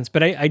that sense.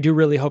 But I do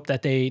really hope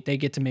that they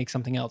get to make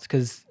something else,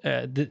 because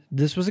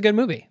this was a good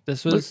movie.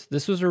 This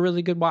was a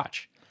really good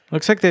watch.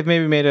 Looks like they've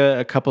maybe made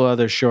a couple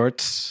other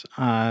shorts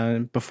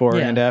before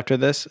and after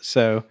this.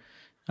 So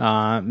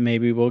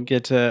maybe we'll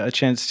get a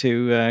chance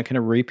to kind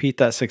of repeat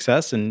that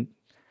success and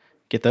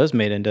get those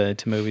made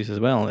into movies as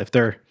well. If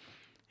they're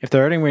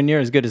anywhere near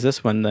as good as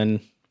this one,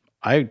 then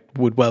I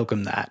would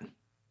welcome that.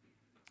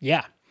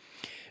 Yeah.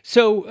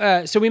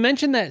 So we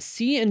mentioned that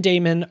C and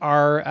Damon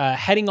are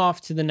heading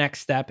off to the next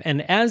step,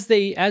 and as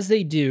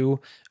they do,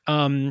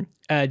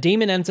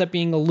 Damon ends up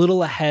being a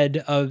little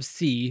ahead of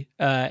C,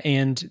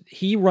 and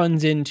he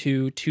runs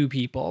into two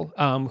people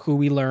who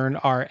we learn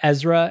are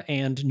Ezra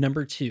and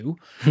number 2.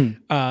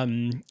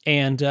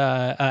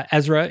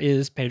 Ezra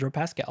is Pedro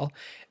Pascal.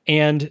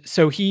 And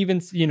so he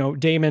even,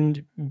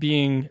 Damon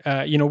being,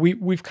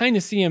 we've kind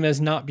of see him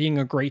as not being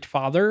a great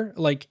father.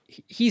 Like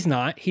he's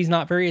not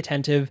very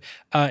attentive.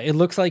 It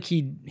looks like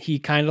he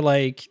kind of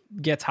like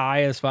gets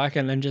high as fuck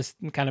and then just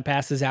kind of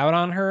passes out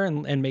on her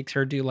and makes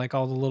her do like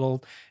all the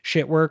little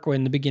shit work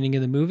in the beginning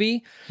of the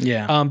movie.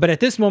 Yeah. But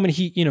at this moment,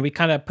 he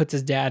kind of puts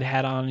his dad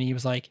hat on and he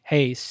was like,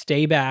 hey,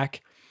 stay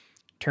back,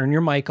 turn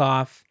your mic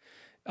off.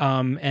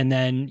 And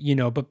then,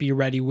 but be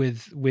ready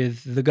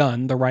with the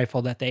gun, the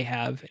rifle that they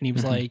have. And he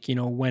was like,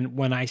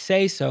 when I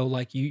say so,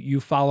 like you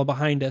follow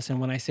behind us. And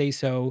when I say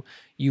so,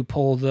 you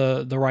pull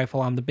the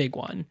rifle on the big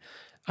one.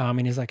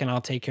 And he's like, and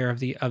I'll take care of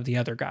the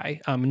other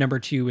guy. Number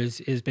 2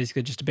 is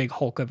basically just a big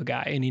hulk of a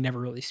guy and he never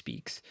really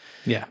speaks.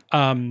 Yeah.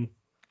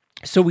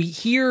 So we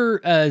hear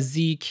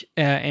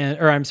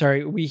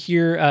we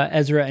hear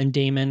Ezra and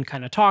Damon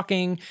kind of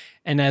talking,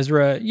 and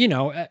Ezra,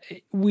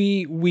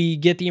 we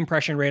get the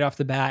impression right off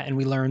the bat, and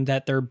we learn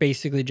that they're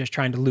basically just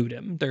trying to loot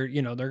him.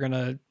 They're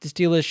gonna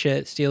steal his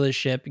shit, steal his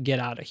ship, get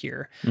out of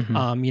here.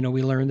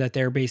 We learn that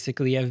they're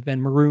basically have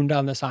been marooned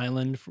on this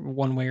island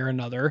one way or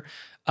another,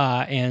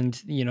 and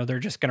they're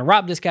just gonna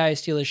rob this guy,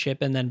 steal his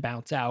ship, and then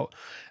bounce out.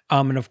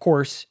 And of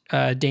course,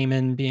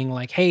 Damon being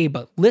like, "Hey,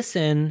 but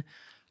listen."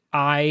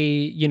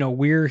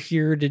 We're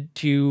here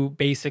to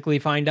basically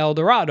find El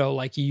Dorado.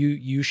 Like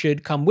you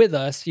should come with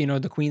us,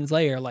 the Queen's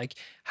Lair. Like,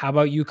 how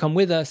about you come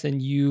with us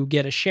and you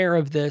get a share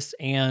of this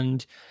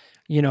and,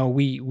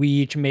 we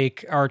each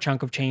make our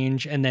chunk of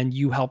change and then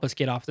you help us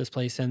get off this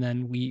place and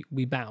then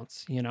we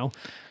bounce,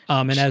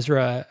 and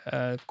Ezra,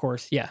 of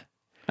course. Yeah.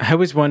 I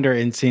always wonder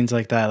in scenes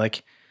like that,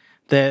 like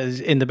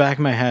in the back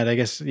of my head, I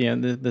guess,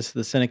 this is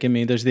the cynic in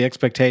me. There's the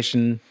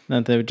expectation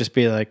that they would just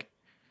be like,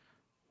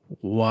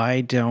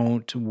 why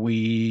don't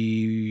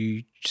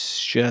we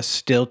just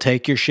still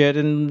take your shit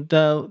and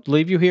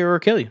leave you here or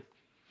kill you?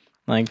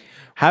 Like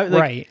how?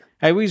 Like, right.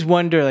 I always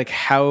wonder like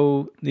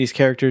how these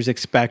characters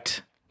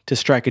expect to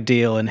strike a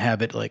deal and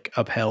have it like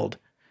upheld.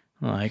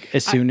 Like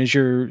as soon as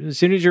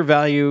your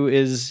value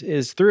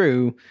is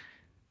through,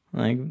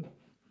 like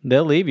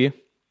they'll leave you.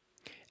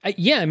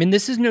 Yeah, I mean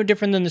this is no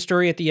different than the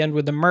story at the end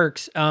with the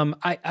Mercs.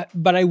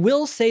 But I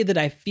will say that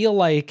I feel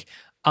like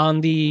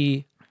on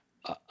the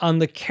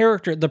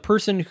character, the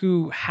person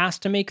who has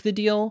to make the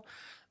deal,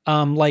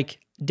 like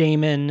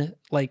Damon,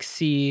 like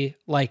C,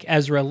 like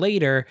Ezra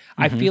later,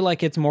 I feel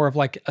like it's more of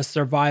like a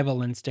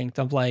survival instinct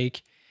of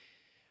like,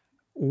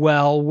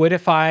 well, what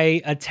if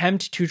I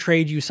attempt to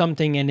trade you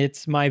something and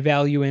it's my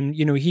value? And,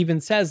 he even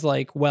says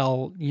like,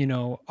 well,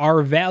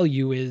 our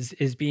value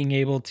is being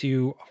able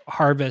to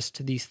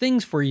harvest these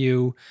things for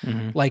you.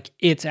 Like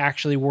it's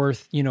actually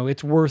worth,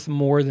 it's worth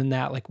more than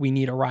that. Like we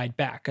need a ride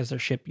back because their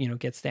ship,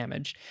 gets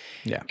damaged.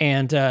 Yeah.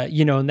 And,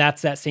 and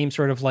that's that same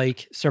sort of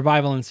like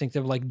survival instinct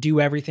of like, do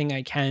everything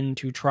I can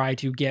to try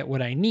to get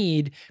what I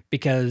need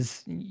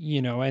because,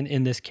 and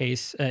in this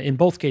case, in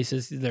both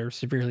cases, they're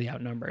severely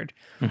outnumbered.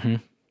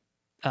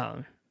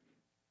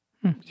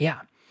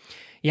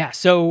 Yeah.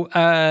 So,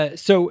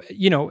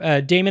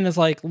 Damon is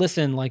like,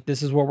 listen, like,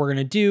 this is what we're going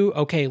to do.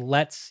 Okay.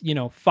 Let's,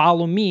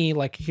 follow me.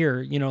 Like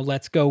here,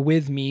 let's go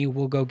with me.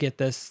 We'll go get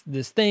this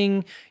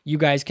thing. You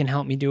guys can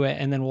help me do it.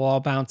 And then we'll all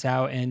bounce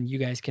out and you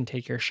guys can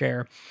take your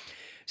share.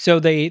 So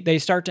they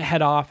start to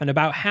head off and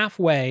about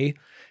halfway,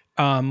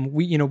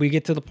 we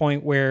get to the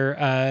point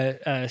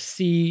where,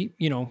 C,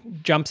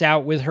 jumps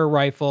out with her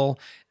rifle.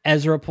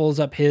 Ezra pulls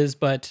up his,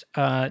 but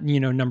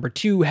number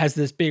 2 has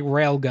this big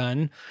rail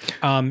gun,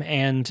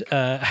 and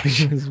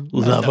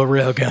love a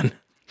rail gun.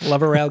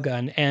 Love a rail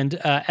gun,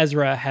 and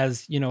Ezra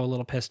has a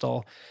little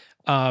pistol,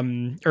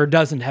 or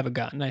doesn't have a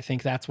gun. I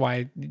think that's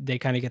why they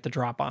kind of get the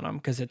drop on him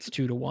because it's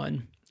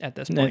 2-1 at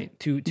this point,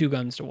 two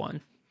guns to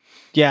 1.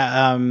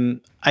 Yeah,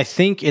 I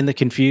think in the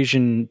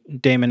confusion,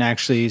 Damon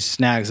actually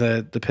snags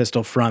the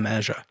pistol from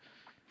Ezra.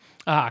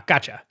 Ah,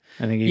 gotcha.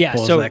 I think he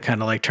pulls that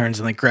kind of like turns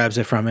and like grabs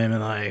it from him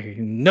and like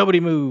nobody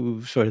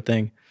moves sort of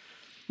thing.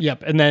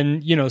 Yep. And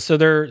then, so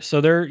they're,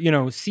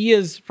 C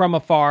is from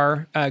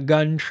afar,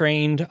 gun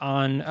trained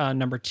on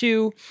number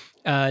 2.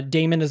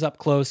 Damon is up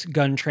close,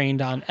 gun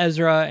trained on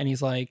Ezra. And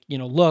he's like,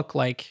 look,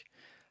 like,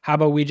 how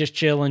about we just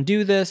chill and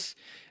do this?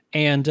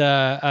 And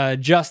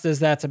just as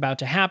that's about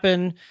to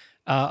happen,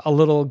 a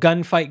little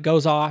gunfight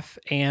goes off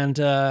and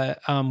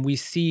we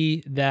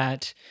see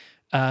that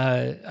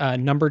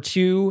number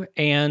 2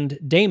 and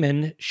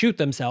Damon shoot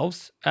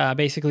themselves,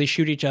 basically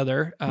shoot each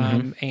other,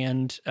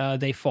 and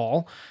they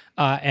fall.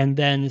 And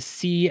then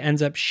C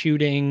ends up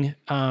shooting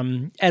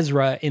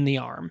Ezra in the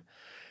arm.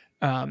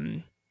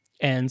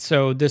 And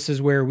so this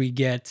is where we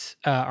get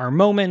our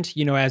moment.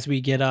 As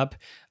we get up,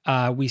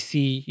 we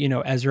see,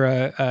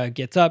 Ezra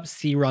gets up,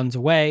 C runs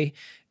away.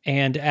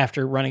 And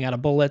after running out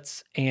of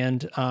bullets,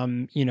 and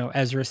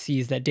Ezra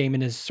sees that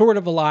Damon is sort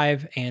of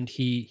alive, and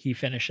he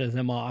finishes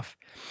him off.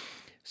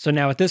 So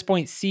now at this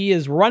point, C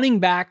is running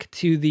back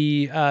to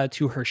the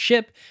to her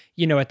ship.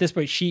 At this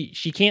point,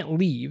 she can't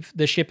leave.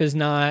 The ship is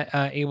not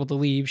able to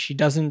leave. She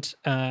doesn't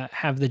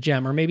have the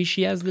gem, or maybe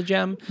she has the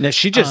gem. No,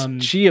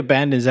 she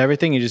abandons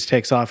everything and just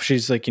takes off.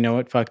 She's like, you know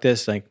what? Fuck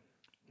this. Like,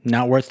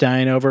 not worth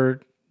dying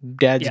over.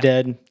 Dad's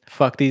dead.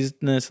 Fuck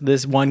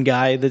this one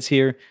guy that's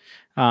here.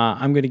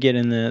 I'm gonna get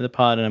in the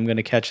pod and I'm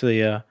gonna catch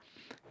the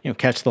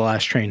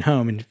last train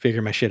home and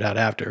figure my shit out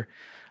after.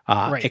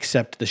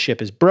 Except the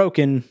ship is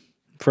broken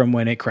from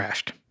when it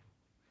crashed.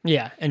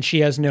 Yeah, and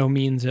she has no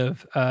means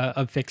of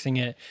fixing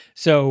it.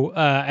 So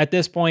at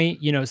this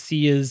point,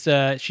 C is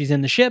she's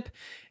in the ship,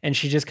 and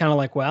she's just kind of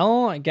like,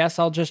 well, I guess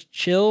I'll just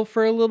chill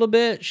for a little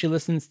bit. She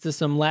listens to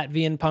some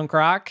Latvian punk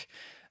rock,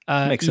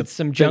 eats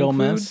some junk food,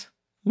 mess.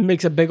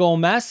 Makes a big old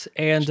mess,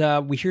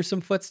 and we hear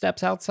some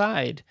footsteps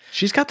outside.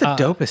 She's got the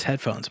dopest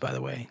headphones, by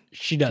the way.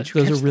 She does.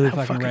 Those are really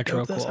fucking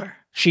retro cool.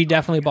 She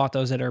definitely bought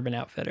those at Urban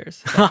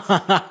Outfitters. That's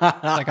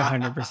like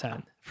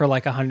 100%. For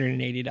like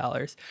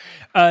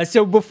 $180.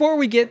 So before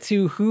we get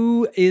to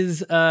who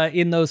is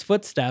in those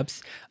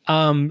footsteps,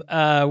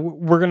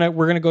 we're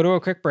gonna go to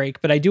a quick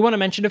break. But I do want to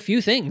mention a few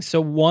things.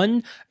 So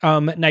one,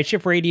 Night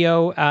Shift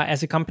Radio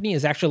as a company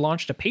has actually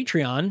launched a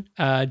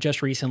Patreon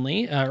just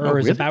recently,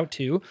 is about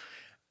to.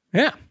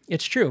 Yeah,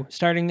 it's true.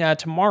 Starting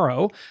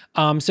tomorrow.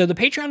 So the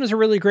Patreon is a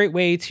really great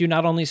way to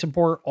not only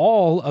support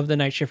all of the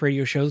Night Shift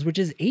Radio shows, which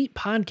is 8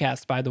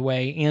 podcasts, by the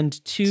way,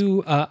 and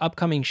 2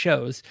 upcoming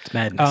shows,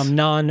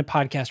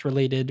 non-podcast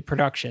related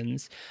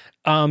productions.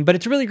 But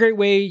it's a really great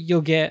way.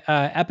 You'll get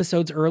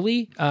episodes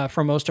early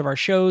for most of our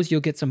shows. You'll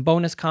get some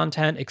bonus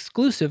content,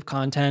 exclusive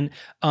content.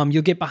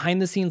 You'll get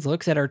behind the scenes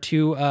looks at our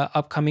 2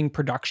 upcoming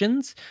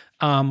productions,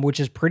 which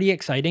is pretty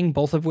exciting,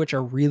 both of which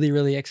are really,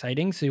 really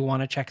exciting. So you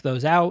want to check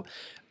those out.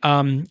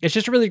 It's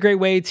just a really great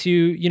way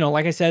to,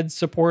 like I said,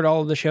 support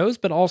all of the shows,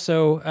 but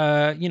also,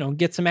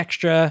 get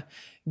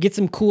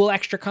some cool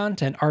extra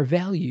content. Our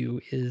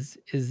value is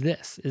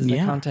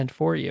the content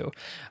for you.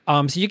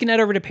 So you can head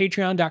over to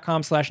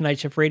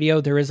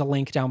patreon.com/nightshiftradio. There is a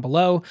link down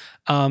below.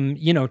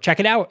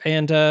 Check it out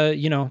and,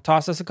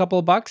 toss us a couple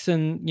of bucks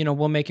and,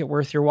 we'll make it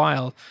worth your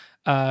while.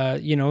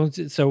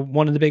 So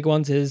one of the big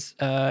ones is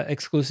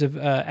exclusive,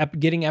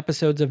 getting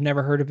episodes of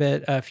Never Heard of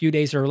It a few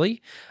days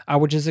early,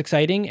 which is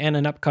exciting, and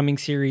an upcoming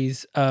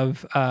series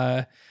of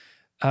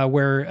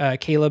where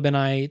Caleb and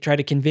I try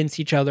to convince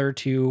each other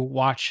to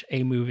watch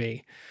a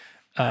movie,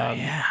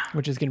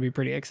 which is going to be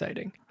pretty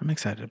exciting. I'm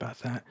excited about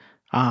that.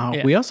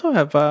 We also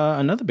have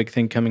another big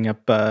thing coming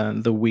up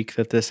the week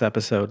that this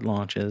episode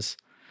launches.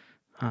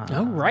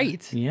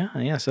 Right.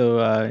 Yeah.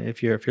 So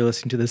if you're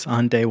listening to this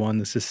on day 1,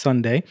 this is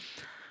Sunday.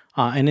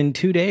 And in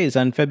 2 days,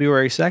 on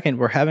February 2nd,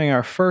 we're having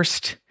our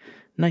first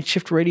Night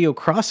Shift Radio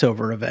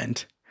crossover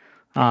event,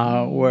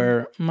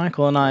 where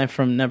Michael and I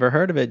from Never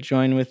Heard of It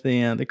join with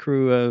the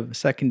crew of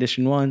Second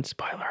Edition 1,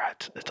 spoiler,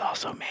 it's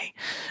also me,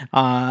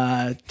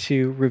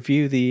 to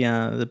review the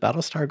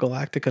Battlestar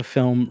Galactica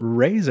film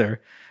Razor.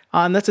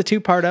 And that's a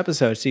 2-part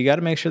episode, so you got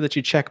to make sure that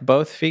you check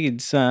both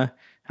feeds in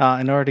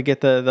order to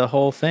get the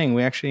whole thing.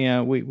 We actually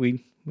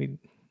we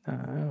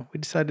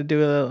decided to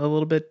do a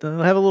little bit,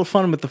 have a little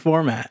fun with the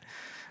format.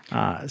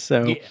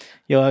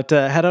 You'll have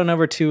to head on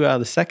over to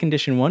the Second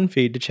Edition 1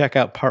 feed to check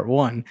out part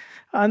 1,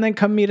 and then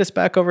come meet us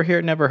back over here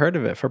at Never Heard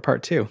of It for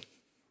part 2.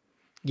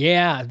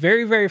 Yeah,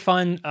 very, very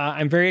fun.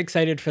 I'm very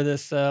excited for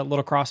this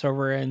little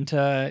crossover, and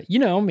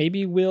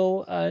maybe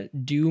we'll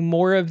do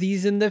more of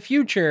these in the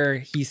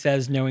future, he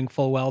says, knowing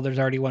full well there's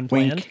already one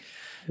planned.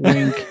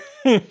 Wink.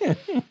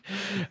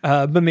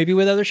 But maybe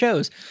with other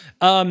shows.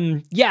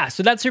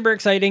 So that's super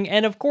exciting.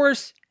 And of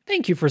course,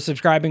 thank you for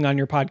subscribing on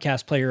your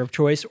podcast player of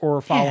choice,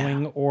 or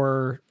following,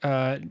 or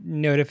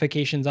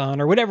notifications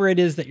on, or whatever it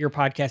is that your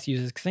podcast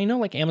uses. Because I know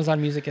like Amazon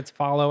Music gets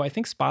follow. I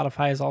think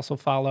Spotify is also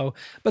follow.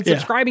 But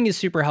subscribing is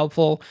super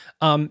helpful.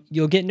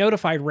 You'll get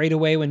notified right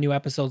away when new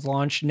episodes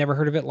launch. Never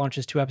Heard of It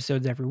launches 2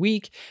 episodes every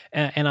week.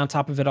 And on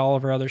top of it, all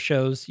of our other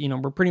shows,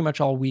 we're pretty much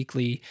all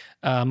weekly,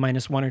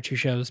 minus 1 or 2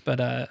 shows. But,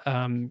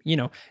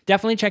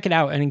 definitely check it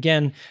out. And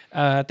again,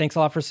 thanks a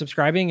lot for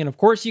subscribing. And of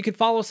course, you could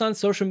follow us on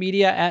social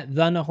media at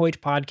The Nahoit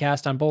Podcast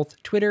on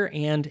both Twitter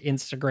and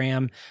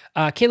Instagram.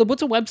 Caleb,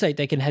 what's a website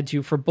they can head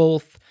to for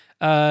both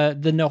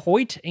the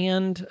Nahoit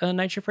and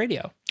Night Shift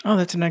Radio? Oh,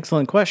 that's an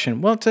excellent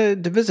question. Well, to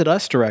visit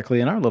us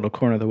directly in our little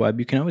corner of the web,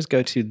 you can always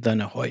go to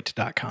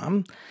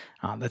thenahoit.com.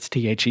 That's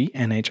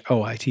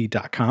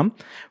THENHOIT.com.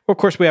 Or, of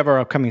course, we have our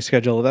upcoming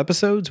schedule of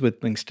episodes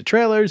with links to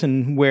trailers,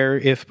 and where,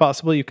 if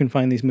possible, you can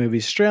find these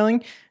movies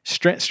streaming. You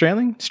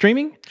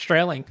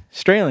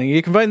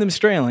can find them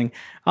strailing.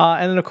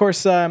 And then, of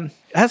course,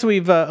 as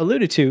we've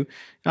alluded to,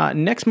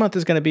 next month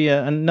is going to be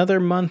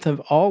another month of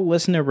all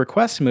listener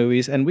request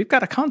movies, and we've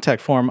got a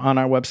contact form on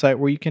our website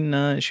where you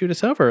can shoot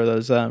us over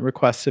those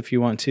requests if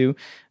you want to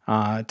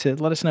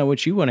let us know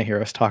what you want to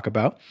hear us talk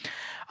about.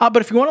 But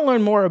if you want to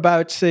learn more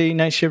about, say,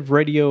 Night Shift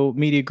Radio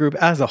Media Group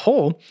as a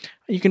whole,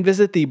 you can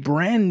visit the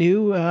brand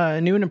new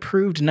and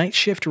improved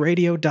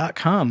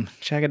nightshiftradio.com.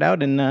 Check it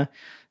out and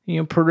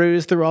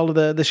peruse through all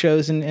of the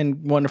shows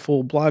and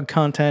wonderful blog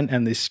content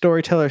and the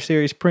Storyteller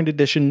series print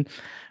edition,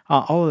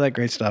 all of that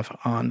great stuff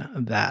on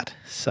that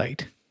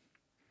site.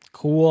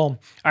 Cool.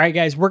 All right,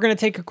 guys, we're going to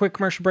take a quick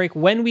commercial break.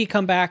 When we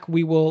come back,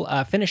 we will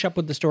finish up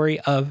with the story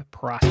of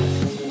Prospect.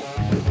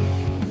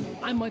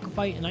 I'm Michael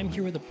Fight, and I'm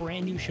here with a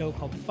brand new show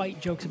called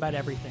Fight Jokes About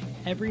Everything.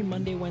 Every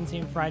Monday, Wednesday,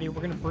 and Friday, we're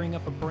going to bring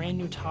up a brand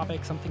new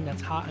topic, something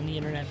that's hot on the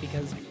internet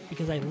because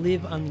I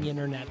live on the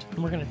internet.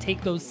 And we're going to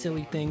take those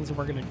silly things and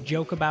we're going to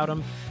joke about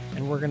them,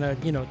 and we're going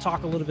to,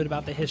 talk a little bit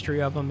about the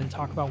history of them and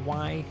talk about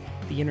why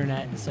the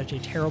internet is such a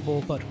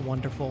terrible but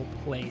wonderful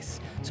place.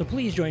 So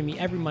please join me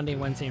every Monday,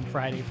 Wednesday, and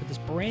Friday for this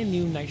brand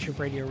new Night Shift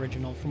Radio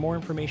original. For more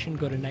information,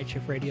 go to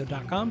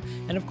nightshiftradio.com,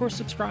 and of course,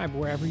 subscribe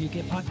wherever you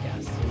get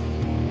podcasts.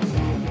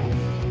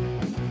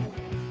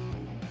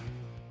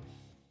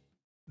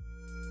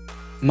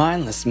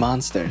 Mindless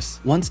monsters,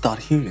 once thought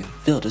human,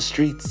 fill the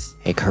streets.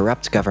 A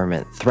corrupt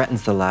government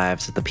threatens the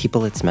lives of the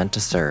people it's meant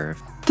to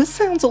serve. This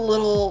sounds a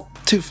little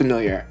too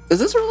familiar. Is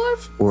this real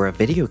life? Or a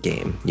video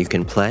game you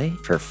can play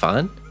for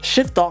fun?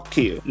 Shift Alt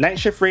Q, Night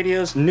Shift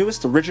Radio's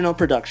newest original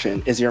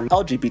production, is your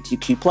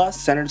LGBTQ+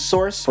 centered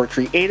source for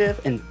creative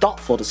and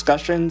thoughtful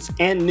discussions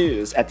and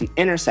news at the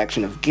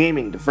intersection of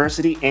gaming,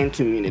 diversity, and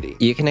community.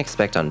 You can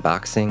expect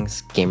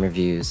unboxings, game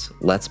reviews,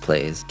 let's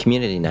plays,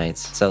 community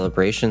nights,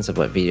 celebrations of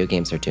what video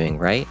games are doing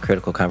right,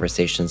 critical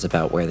conversations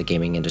about where the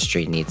gaming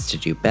industry needs to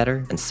do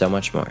better, and so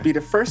much more. Be the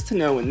first to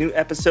know when new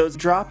episodes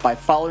drop by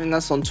following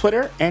us on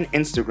Twitter and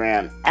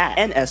Instagram at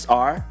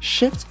NSR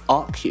Shift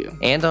Alt Q.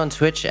 And on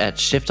Twitch at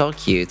Shift Alt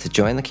Q to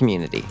join the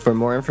community. For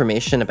more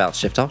information about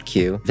Shift Alt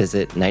Q,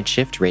 visit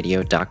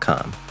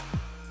nightshiftradio.com.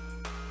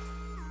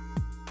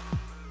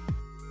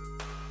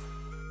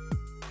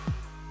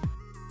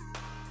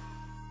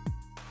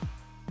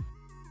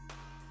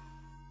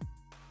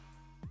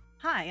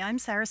 Hi, I'm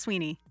Sarah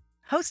Sweeney,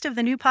 host of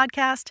the new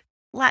podcast,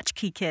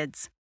 Latchkey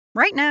Kids.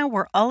 Right now,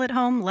 we're all at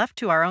home, left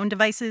to our own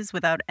devices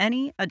without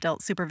any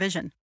adult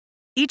supervision.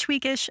 Each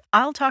weekish,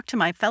 I'll talk to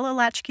my fellow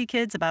Latchkey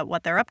kids about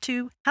what they're up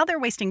to, how they're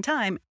wasting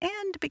time,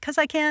 and, because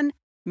I can,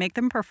 make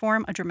them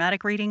perform a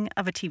dramatic reading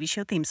of a TV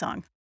show theme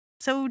song.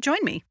 So join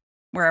me,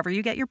 wherever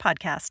you get your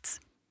podcasts.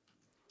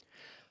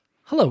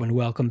 Hello and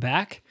welcome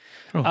back.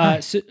 Oh, hi.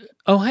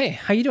 Hey,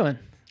 how you doing?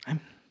 I'm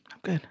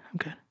good.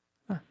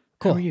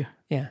 Cool. How are you?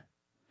 Yeah,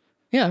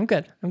 I'm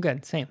good.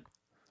 Same.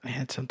 I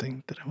had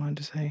something that I wanted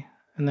to say,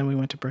 and then we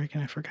went to break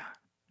and I forgot.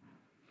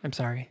 I'm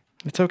sorry.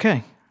 It's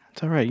okay.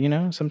 It's all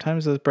right.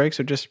 Sometimes those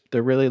breaks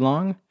they're really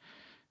long,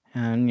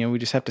 and, we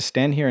just have to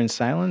stand here in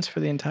silence for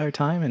the entire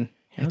time, and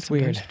it's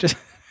weird. Just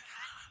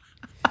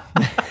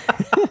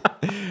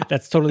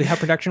That's totally how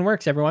production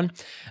works, everyone.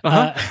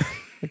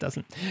 It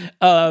doesn't.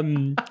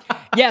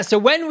 So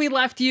when we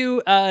left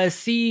you,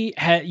 C,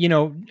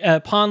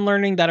 upon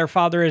learning that her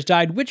father has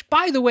died, which,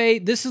 by the way,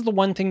 this is the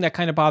one thing that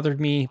kind of bothered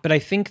me, but I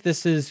think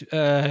this is,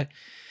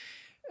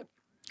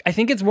 I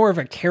think it's more of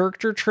a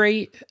character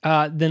trait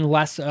than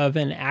less of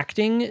an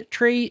acting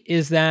trait,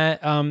 is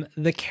that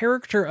the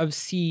character of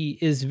C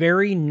is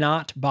very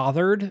not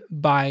bothered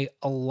by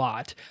a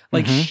lot.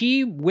 Like,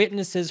 she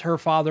witnesses her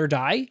father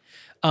die,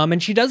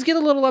 and she does get a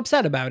little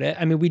upset about it.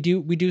 I mean, we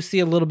do see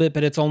a little bit,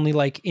 but it's only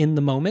like in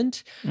the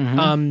moment.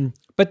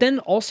 But then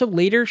also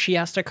later, she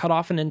has to cut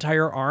off an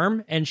entire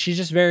arm, and she's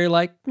just very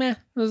like, meh,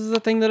 this is the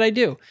thing that I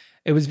do.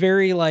 It was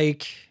very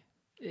like...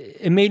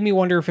 It made me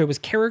wonder if it was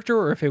character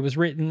or if it was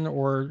written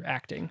or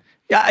acting.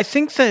 Yeah, I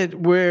think that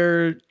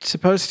we're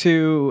supposed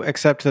to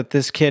accept that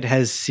this kid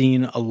has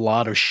seen a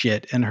lot of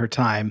shit in her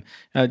time.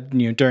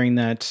 During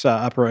that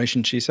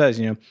operation, she says,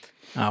 when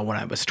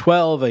I was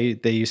 12,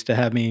 they used to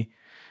have me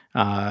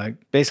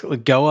basically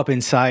go up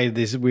inside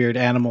this weird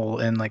animal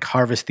and like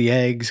harvest the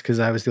eggs because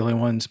I was the only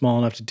one small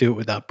enough to do it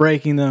without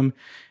breaking them.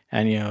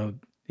 And,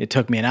 it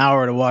took me an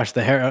hour to wash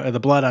the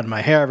blood out of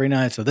my hair every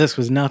night. So this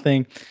was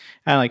nothing.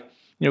 And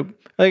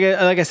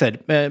like I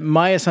said,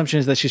 my assumption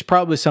is that she's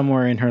probably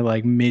somewhere in her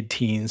like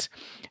mid-teens,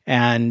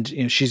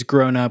 and she's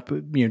grown up.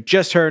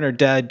 Just her and her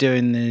dad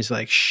doing these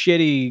like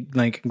shitty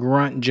like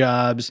grunt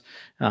jobs,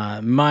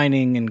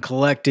 mining and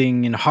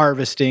collecting and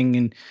harvesting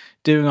and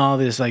doing all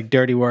this like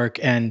dirty work,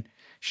 and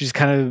she's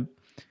kind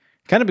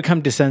of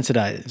become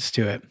desensitized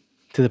to it,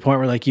 to the point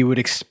where like you would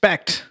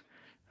expect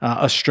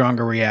a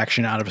stronger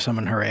reaction out of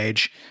someone her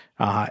age,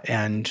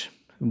 and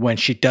when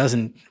she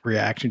doesn't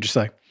react, you're just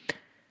like,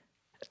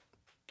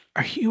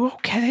 are you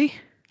okay?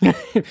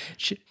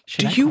 Should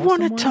do you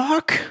want to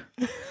talk?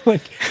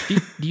 Like,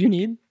 do you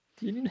need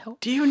help?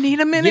 Do you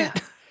need a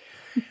minute?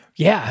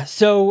 Yeah.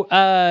 So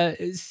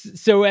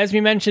as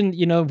we mentioned,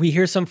 we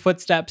hear some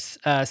footsteps.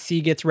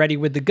 C gets ready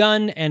with the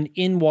gun, and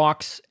in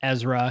walks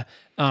Ezra.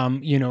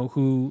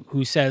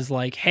 Who says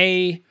like,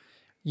 hey,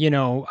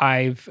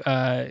 I've,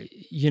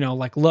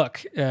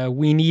 look,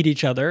 we need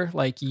each other.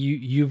 Like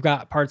you've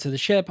got parts of the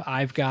ship,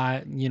 I've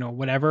got,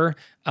 whatever.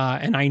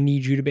 And I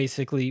need you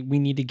to we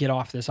need to get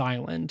off this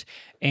island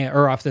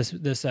or off this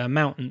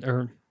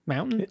mountain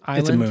island.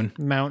 It's a moon.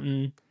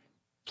 Mountain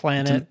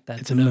planet.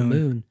 It's a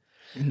moon.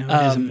 No,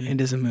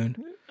 it is a moon.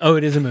 Oh,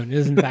 it is a moon. It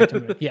is in fact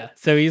a moon. Yeah.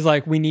 So he's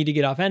like, we need to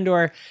get off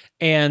Endor,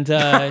 and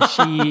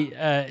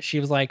she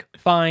was like,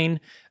 fine,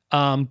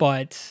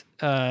 but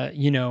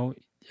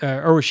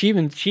or she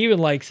even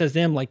like says to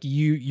him like,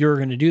 you're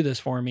gonna do this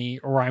for me,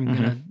 or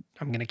I'm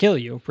gonna kill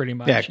you, pretty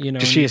much. Yeah, you know.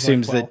 she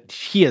assumes that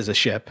he has a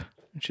ship.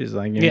 She's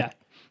like, yeah,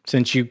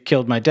 since you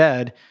killed my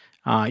dad,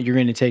 you're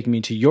going to take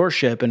me to your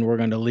ship, and we're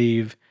going to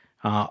leave.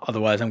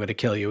 Otherwise, I'm going to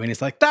kill you. And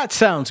he's like, that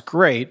sounds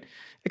great,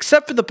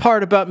 except for the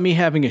part about me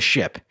having a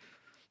ship.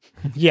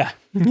 Yeah.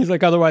 He's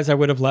like, otherwise I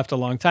would have left a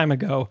long time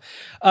ago.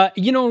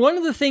 One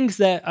of the things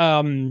that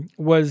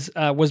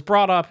was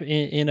brought up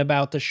in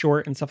about the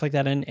short and stuff like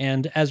that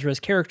and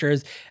Ezra's character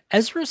is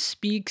Ezra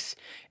speaks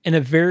in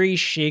a very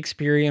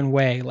Shakespearean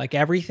way. Like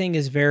everything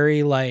is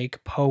very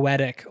like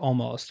poetic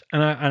almost.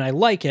 And I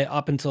like it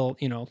up until,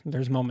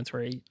 there's moments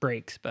where he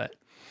breaks, but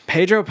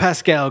Pedro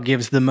Pascal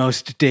gives the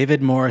most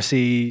David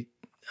Morrissey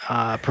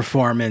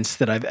performance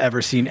that I've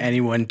ever seen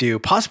anyone do,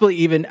 possibly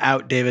even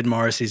out David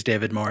Morrissey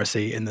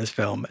in this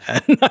film,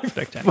 and I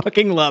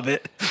fucking love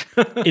it.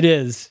 It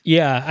is,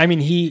 yeah. I mean,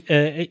 he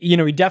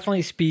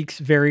definitely speaks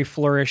very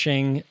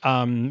flourishing.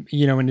 And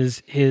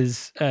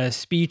his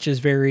speech is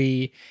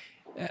very,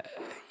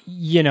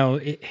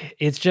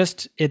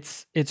 it's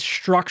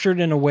structured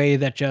in a way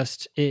that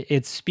just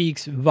it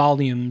speaks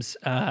volumes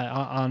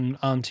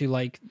onto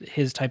like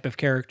his type of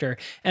character,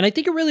 and I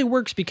think it really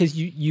works because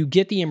you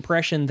get the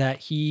impression that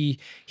he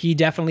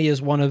definitely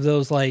is one of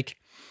those, like,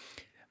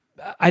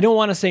 I don't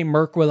want to say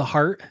merc with a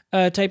heart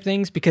type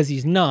things, because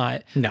he's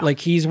not. No. Like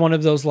he's one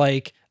of those,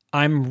 like,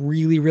 I'm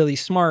really really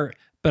smart,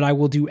 but I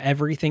will do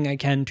everything I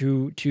can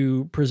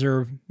to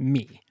preserve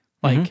me.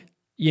 Like,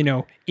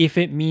 if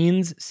it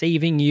means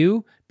saving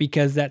you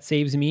because that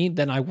saves me,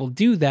 then I will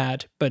do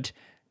that. But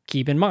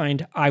keep in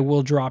mind, I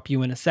will drop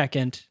you in a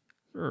second.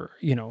 Or,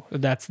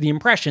 that's the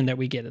impression that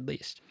we get, at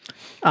least.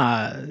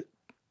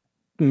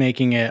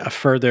 Making a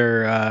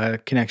further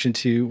connection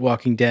to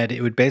Walking Dead,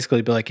 it would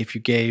basically be like if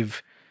you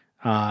gave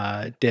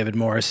David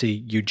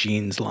Morrissey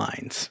Eugene's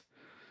lines.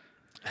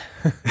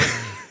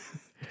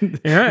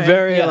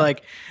 Very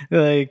like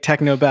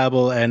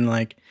technobabble and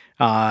like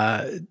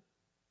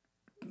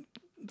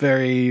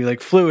very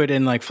like fluid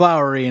and like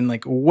flowery and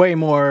like way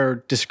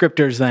more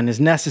descriptors than is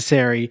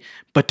necessary,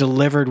 but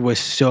delivered with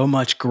so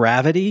much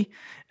gravity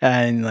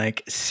and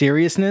like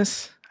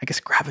seriousness. I guess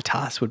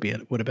gravitas would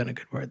have been a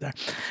good word there.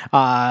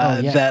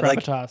 That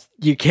gravitas. Like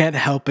you can't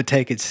help but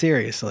take it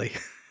seriously.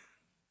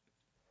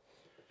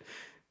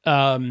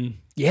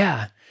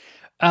 Yeah.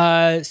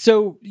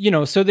 So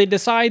they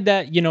decide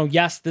that,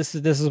 yes, this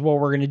is what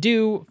we're going to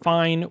do.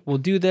 Fine. We'll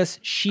do this.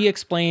 She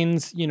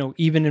explains,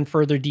 even in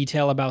further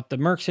detail about the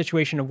Merc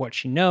situation of what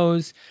she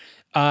knows.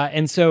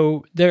 And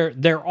so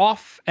they're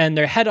off and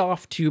they head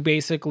off to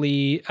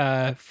basically,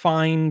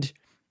 find,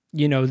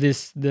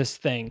 this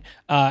thing.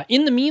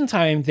 In the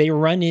meantime, they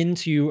run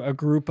into a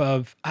group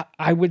of,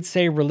 I would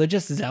say,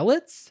 religious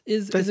zealots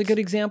is a good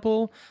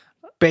example.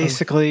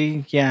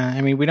 Basically, yeah. I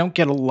mean, we don't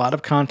get a lot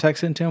of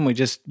context into them.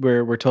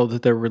 We're told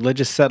that they're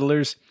religious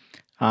settlers,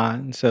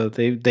 and so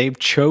they've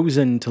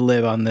chosen to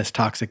live on this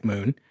toxic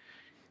moon.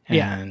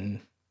 And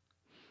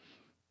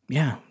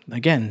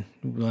again,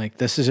 like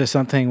this is just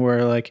something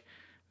where like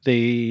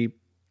the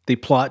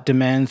plot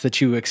demands that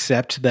you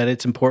accept that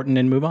it's important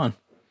and move on.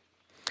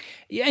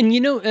 Yeah, and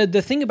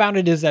the thing about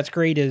it is that's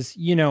great is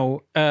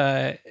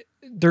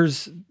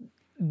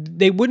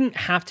they wouldn't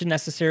have to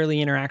necessarily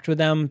interact with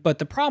them, but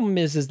the problem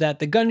is that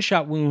the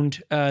gunshot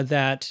wound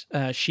that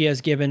she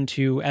has given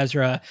to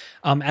Ezra,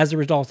 as a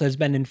result, has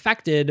been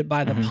infected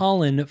by the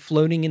pollen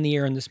floating in the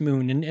air on this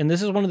moon. And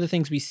this is one of the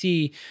things we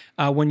see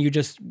when you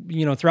just,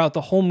 throughout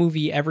the whole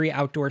movie, every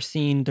outdoor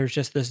scene, there's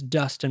just this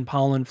dust and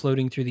pollen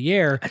floating through the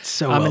air. It's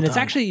so well and it's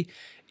done. actually,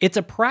 it's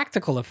a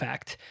practical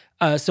effect.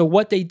 So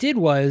what they did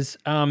was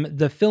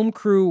the film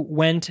crew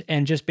went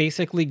and just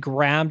basically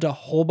grabbed a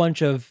whole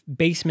bunch of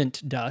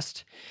basement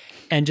dust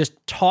and just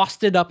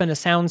tossed it up in a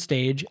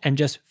soundstage and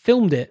just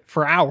filmed it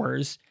for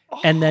hours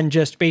and then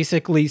just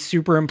basically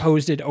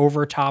superimposed it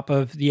over top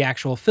of the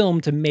actual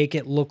film to make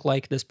it look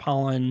like this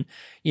pollen,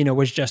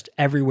 was just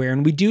everywhere.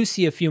 And we do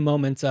see a few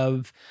moments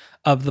of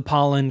the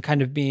pollen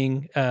kind of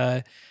being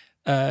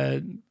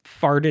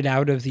farted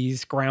out of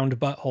these ground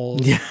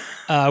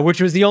buttholes,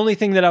 which was the only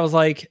thing that I was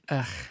like,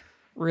 ugh,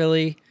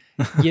 really?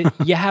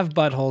 You have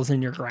buttholes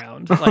in your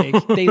ground.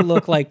 Like they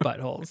look like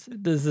buttholes.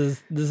 This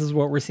is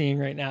what we're seeing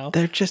right now.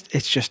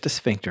 It's just a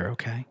sphincter,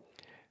 okay?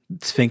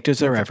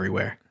 Sphincters are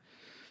everywhere.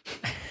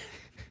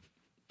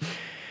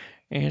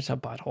 It's a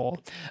butthole.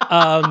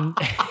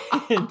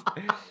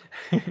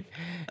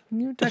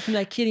 You're touching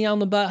that kitty on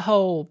the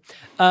butthole.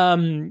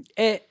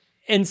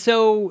 And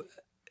so,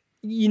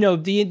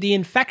 the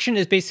infection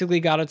has basically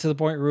got it to the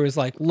point where it was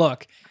like,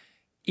 look,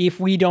 if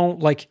we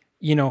don't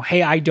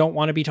hey, I don't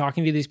want to be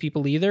talking to these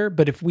people either,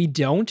 but if we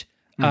don't,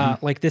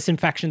 this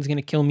infection is going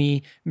to kill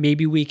me.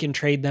 Maybe we can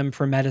trade them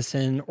for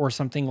medicine or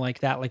something like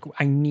that. Like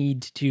I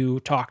need to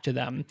talk to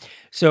them.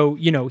 So,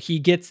 he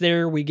gets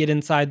there, we get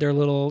inside their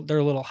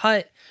little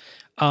hut.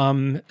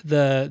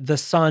 The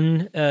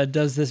son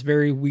does this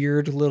very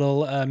weird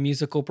little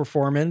musical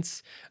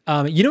performance.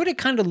 You know what it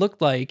kind of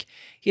looked like?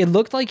 It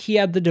looked like he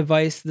had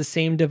the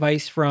same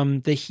device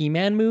from the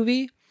He-Man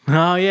movie.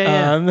 Oh,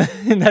 yeah.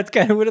 And that's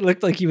kind of what it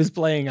looked like he was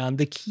playing on,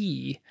 the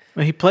key.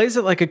 Well, he plays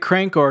it like a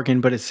crank organ,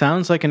 but it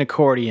sounds like an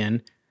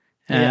accordion.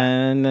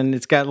 And then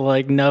it's got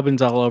like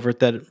nubbins all over it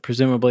that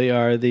presumably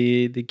are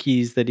the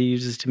keys that he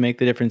uses to make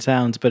the different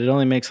sounds, but it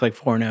only makes like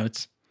 4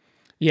 notes.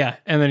 Yeah,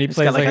 and then he It's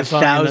plays got like a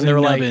song,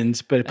 1,000 like,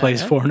 nubbins, but it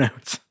plays 4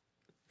 notes.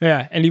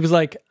 Yeah, and he was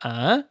like,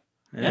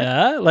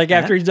 yeah. Like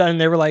after he's done,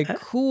 they were like,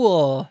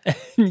 cool.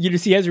 And you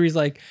just see Ezra, he's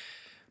like,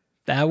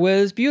 that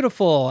was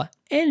beautiful.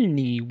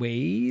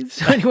 Anyways.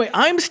 So anyway,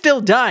 I'm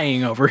still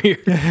dying over here.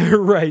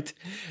 Right.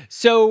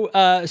 So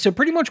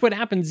pretty much what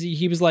happens,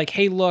 he was like,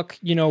 hey, look,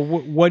 you know,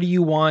 what do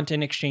you want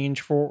in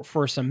exchange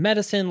for some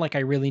medicine? Like, I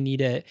really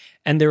need it.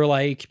 And they were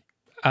like,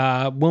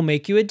 we'll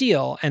make you a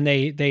deal. And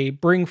they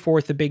bring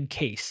forth a big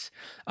case.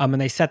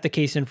 And they set the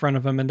case in front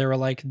of him and they were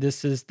like,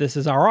 this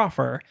is our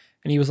offer.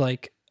 And he was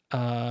like,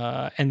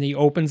 and he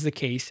opens the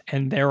case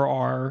and there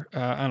are,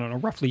 I don't know,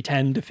 roughly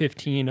 10 to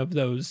 15 of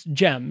those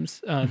gems,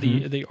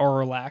 the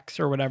Auralax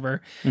or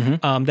whatever,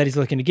 that he's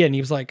looking to get. And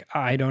he was like,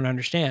 I don't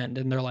understand.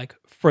 And they're like,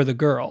 for the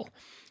girl.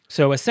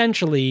 So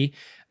essentially,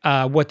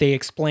 what they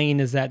explain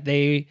is that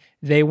they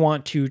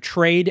want to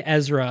trade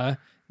Ezra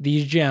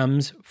these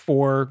gems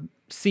for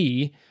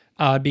C,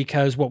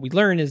 because what we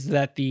learn is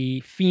that the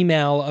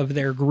female of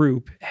their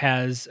group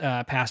has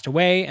passed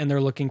away and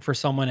they're looking for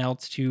someone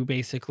else to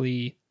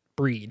basically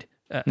breed.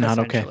 Not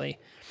okay.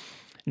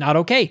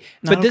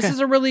 But this is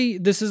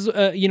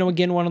you know,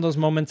 again, one of those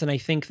moments. And I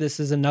think this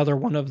is another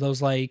one of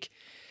those, like,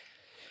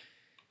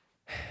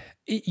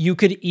 you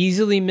could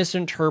easily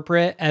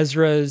misinterpret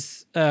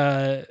Ezra's,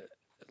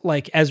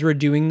 like Ezra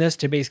doing this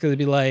to basically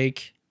be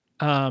like,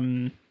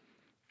 cool,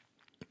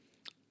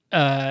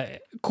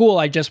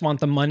 I just want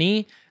the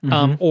money.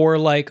 Or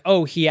like,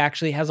 oh, he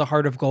actually has a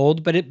heart of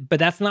gold, but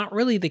that's not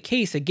really the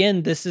case.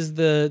 Again, this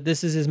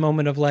is his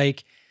moment of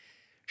like,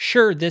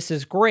 sure, this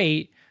is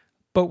great,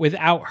 but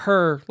without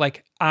her,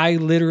 like, I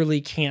literally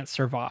can't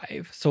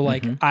survive. So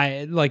like,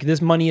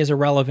 this money is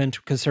irrelevant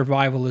because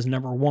survival is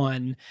number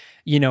one,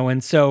 you know?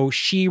 And so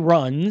she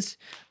runs,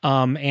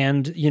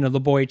 and you know, the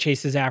boy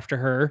chases after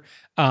her.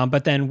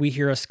 But then we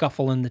hear a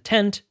scuffle in the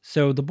tent.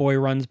 So the boy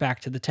runs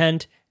back to the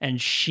tent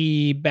and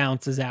she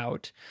bounces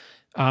out,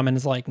 and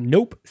is like,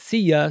 nope,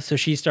 see ya. So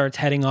she starts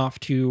heading off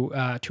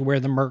to where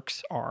the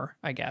mercs are,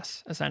 I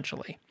guess,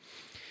 essentially.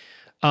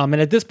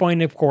 And at this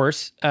point, of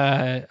course,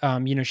 you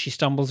know, she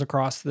stumbles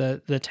across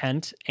the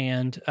tent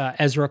and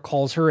Ezra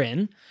calls her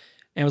in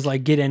and was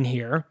like, get in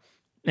here.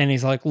 And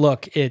he's like,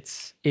 look,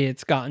 it's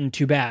gotten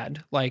too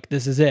bad. Like,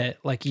 this is it.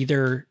 Like,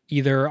 either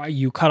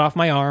you cut off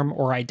my arm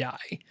or I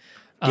die.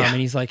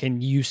 And he's like,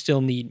 and you still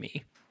need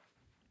me.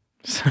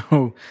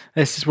 So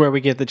this is where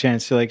we get the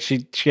chance to, like,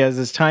 she has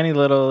this tiny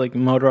little, like,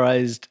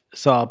 motorized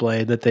saw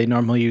blade that they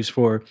normally use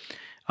for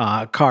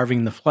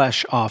carving the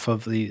flesh off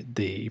of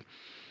the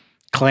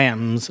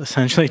clams,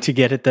 essentially, to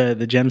get at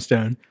the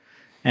gemstone.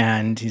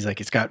 And he's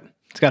like, it's got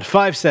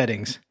 5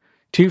 settings,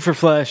 2 for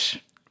flesh,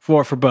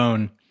 4 for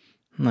bone.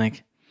 I'm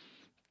like,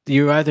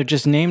 you either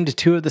just named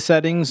 2 of the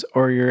settings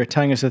or you're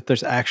telling us that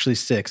there's actually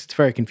 6. It's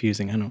very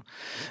confusing. I know.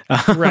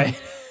 Right.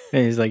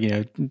 And he's like, you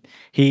know,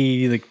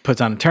 he like puts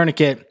on a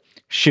tourniquet,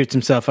 shoots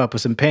himself up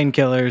with some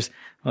painkillers,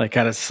 like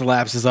kind of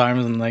slaps his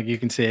arms, and like you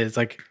can see it's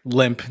like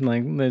limp,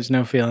 like there's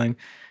no feeling.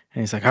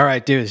 And he's like, all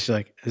right, do it. She's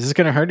like, is this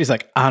gonna hurt? He's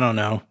like, I don't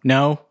know.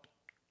 No,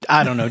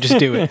 I don't know. Just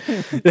do it.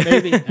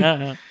 Maybe.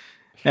 Uh-huh.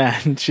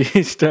 And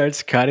she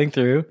starts cutting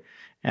through,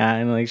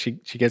 and like she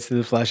gets to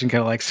the flesh and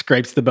kind of like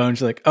scrapes the bone.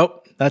 She's like,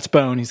 oh, that's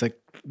bone. He's like,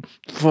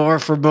 4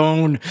 for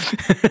bone.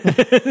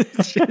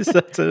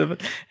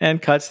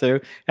 And cuts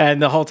through.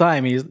 And the whole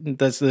time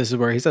this is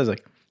where he says,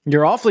 like,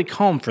 you're awfully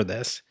calm for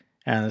this.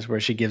 And this is where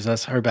she gives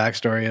us her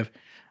backstory of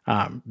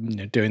you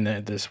know, doing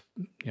this,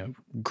 you know,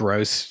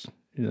 gross,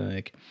 you know,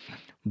 like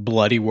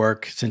bloody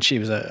work since she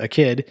was a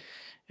kid.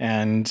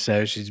 And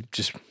so she's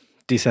just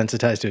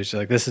desensitized to it. She's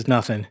like, this is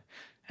nothing.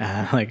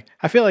 Like,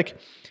 I feel like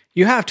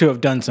you have to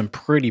have done some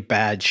pretty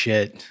bad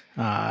shit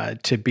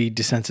to be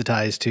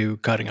desensitized to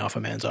cutting off a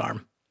man's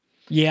arm.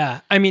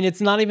 Yeah. I mean,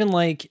 it's not even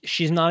like,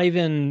 she's not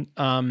even,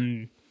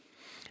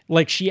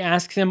 like, she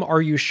asks him,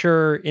 are you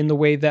sure, in the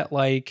way that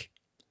like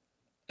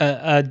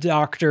a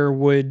doctor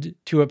would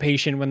to a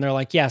patient when they're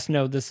like, yes,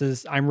 no,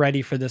 I'm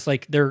ready for this.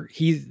 Like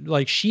he's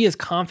like, she is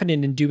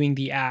confident in doing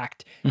the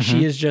act.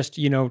 She is just,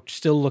 you know,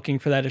 still looking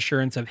for that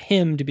assurance of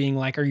him to being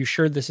like, are you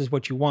sure this is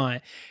what you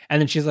want?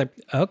 And then she's like,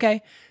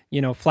 okay,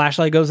 you know,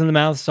 flashlight goes in the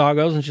mouth, saw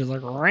goes, and she's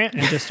like, rant,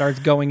 and just starts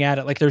going at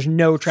it. Like, there's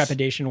no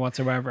trepidation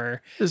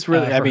whatsoever. It's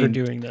really, for her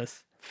doing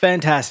this.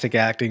 Fantastic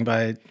acting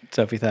by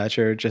Sophie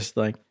Thatcher. Just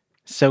like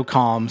so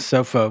calm,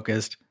 so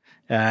focused,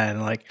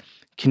 and like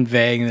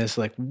conveying this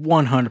like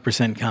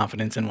 100%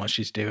 confidence in what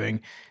she's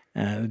doing,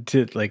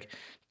 to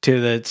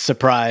the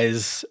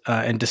surprise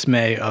and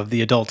dismay of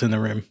the adult in the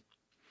room.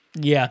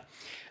 Yeah.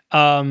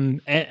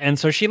 And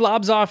so she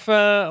lobs off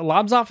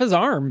his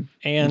arm,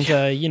 and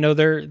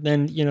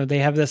they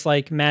have this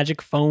like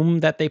magic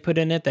foam that they put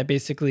in it that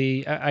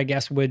basically I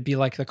guess would be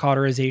like the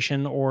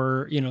cauterization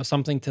or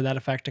something to that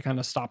effect to kind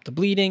of stop the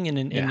bleeding and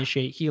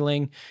initiate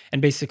healing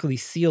and basically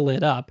seal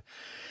it up.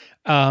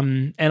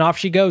 And off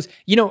she goes.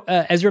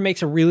 Ezra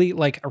makes a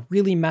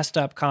really messed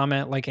up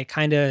comment. Like it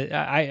kind of,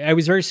 I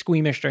was very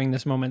squeamish during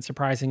this moment,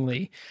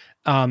 surprisingly.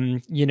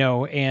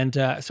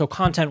 So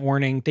content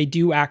warning, they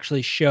do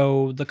actually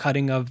show the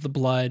cutting of the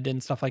blood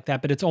and stuff like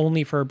that, but it's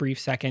only for a brief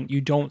second.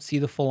 You don't see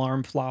the full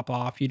arm flop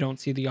off. You don't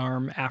see the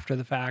arm after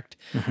the fact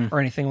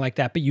or anything like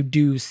that, but you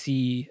do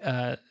see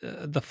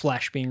the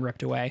flesh being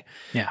ripped away.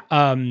 Yeah.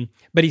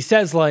 But he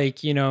says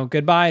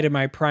goodbye to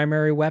my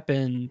primary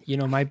weapon,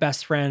 my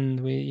best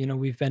friend.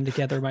 We've been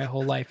together my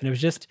whole life. And it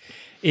was just,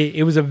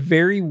 it was a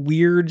very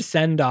weird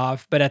send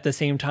off, but at the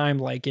same time,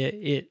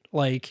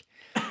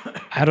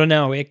 I don't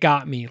know. It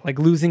got me. Like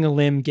losing a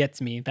limb gets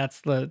me. That's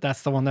the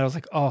one that I was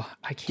like, oh,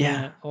 I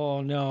can't. Yeah.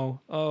 Oh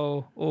no.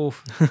 Oh,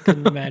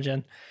 couldn't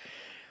imagine.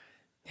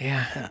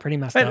 Yeah, pretty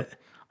messed up.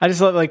 I just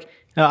love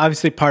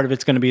obviously part of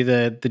it's going to be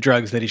the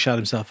drugs that he shot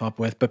himself up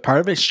with, but part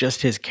of it's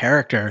just his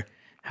character.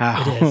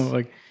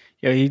 How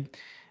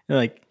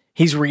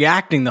he's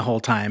reacting the whole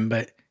time,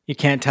 but you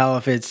can't tell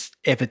if it's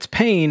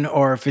pain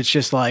or if it's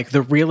just like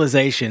the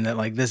realization that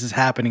like this is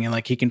happening and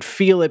like he can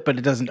feel it, but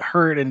it doesn't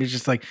hurt, and it's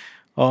just like.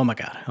 Oh my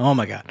God. Oh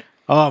my God.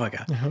 Oh my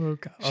God. Oh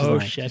God. Oh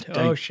shit.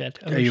 Oh shit.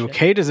 Are you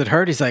okay? Does it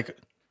hurt? He's like,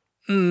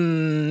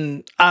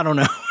 I don't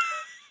know.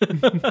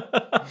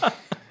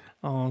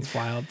 Oh, it's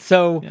wild.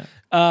 So,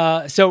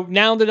 so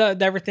now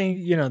that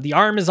everything, the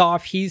arm is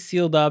off, he's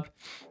sealed up,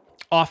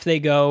 off they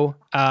go.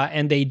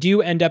 And they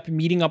do end up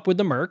meeting up with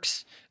the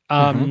mercs.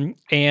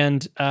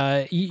 And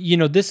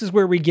this is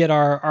where we get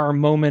our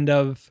moment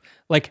of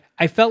like,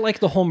 I felt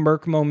like the whole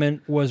merc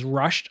moment was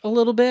rushed a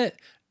little bit.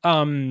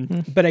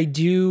 But I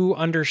do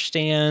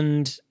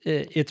understand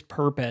its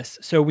purpose.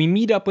 So we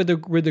meet up with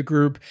the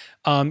group.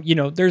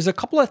 There's a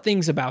couple of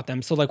things about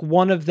them. So like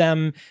one of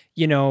them,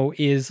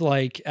 is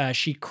like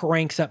she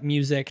cranks up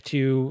music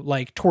to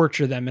like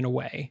torture them in a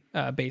way,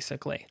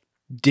 basically.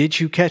 Did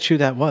you catch who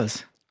that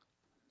was?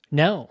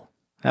 No.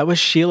 That was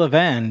Sheila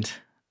Vand,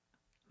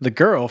 the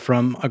girl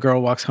from A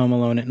Girl Walks Home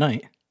Alone at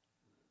Night.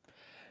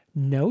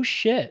 No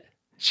shit.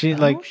 She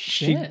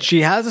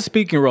she has a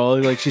speaking role,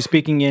 like she's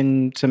speaking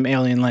in some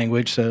alien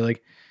language, so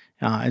like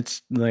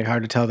it's like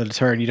hard to tell that it's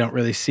her and you don't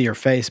really see her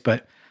face,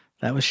 but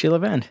that was Sheila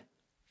Vand.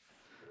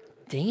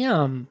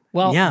 Damn.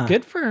 Well,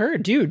 good for her,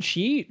 dude.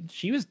 She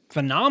was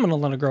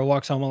phenomenal in A Girl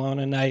Walks Home Alone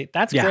at Night.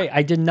 That's great.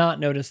 I did not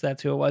notice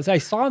that's who it was. I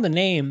saw the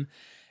name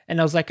and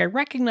I was like, I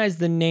recognize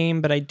the name,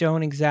 but I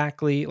don't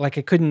exactly I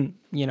couldn't,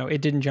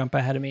 it didn't jump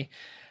ahead of me.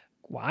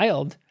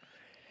 Wild.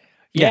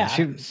 Yeah.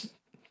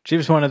 She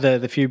was one of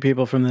the few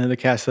people from the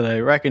cast that I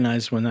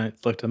recognized when I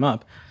looked them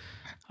up.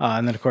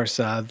 And then, of course,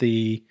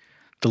 the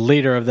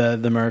leader of the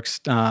Mercs,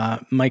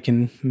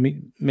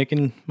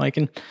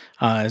 Mikan,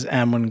 is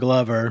Amwyn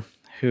Glover,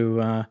 who,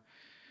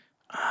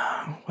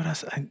 what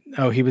else?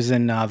 He was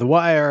in The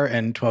Wire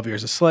and 12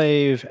 Years a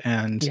Slave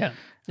and...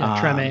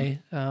 Treme,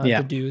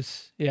 The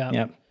Deuce.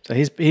 Yeah. So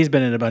he's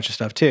been in a bunch of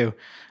stuff, too.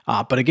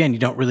 But again, you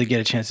don't really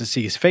get a chance to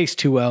see his face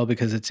too well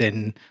because it's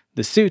in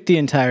the suit the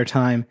entire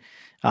time.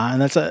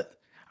 And that's a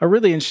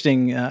really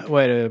interesting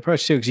way to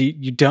approach too, because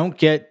you don't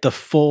get the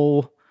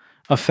full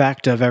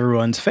effect of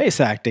everyone's face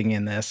acting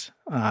in this.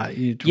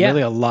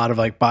 Really a lot of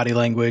like body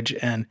language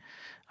and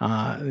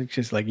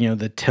just like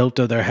the tilt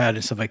of their head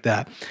and stuff like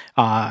that.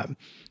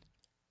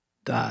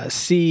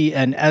 C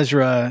and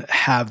Ezra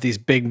have these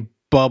big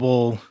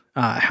bubble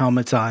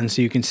helmets on,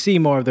 so you can see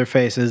more of their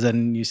faces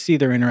and you see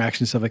their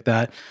interactions, stuff like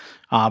that.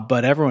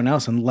 But everyone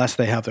else, unless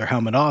they have their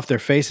helmet off, their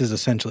face is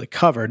essentially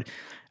covered.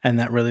 And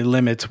that really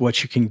limits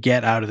what you can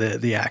get out of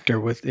the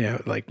actor with,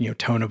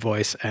 tone of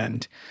voice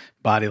and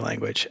body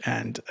language.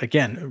 And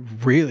again,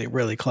 really,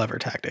 really clever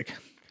tactic.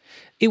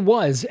 It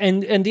was.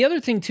 And the other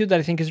thing, too, that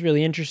I think is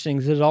really interesting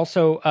is it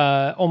also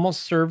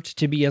almost served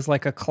to be as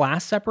like a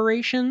class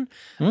separation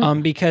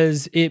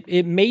because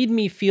it made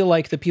me feel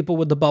like the people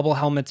with the bubble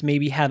helmets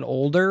maybe had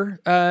older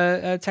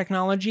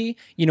technology.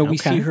 We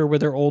see her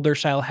with her older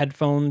style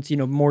headphones,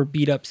 more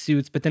beat up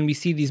suits, but then we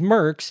see these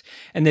mercs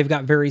and they've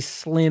got very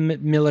slim,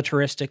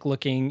 militaristic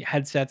looking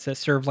headsets that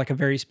serve like a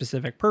very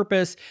specific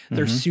purpose.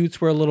 Their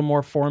suits were a little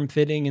more form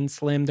fitting and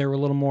slim. They were a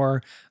little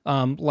more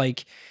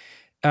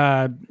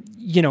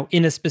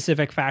in a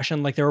specific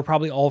fashion. Like they were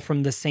probably all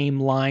from the same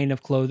line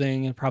of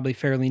clothing and probably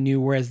fairly new,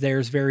 whereas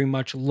theirs very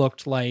much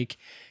looked like,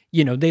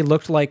 they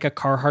looked like a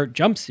Carhartt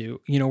jumpsuit,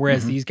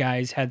 whereas these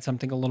guys had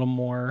something a little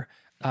more,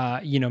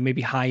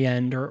 maybe high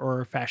end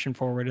or fashion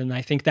forward. And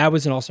I think that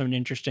was also an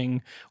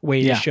interesting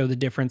way to show the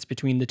difference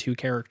between the two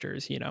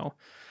characters, which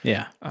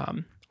I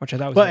thought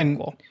was really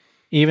cool.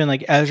 Even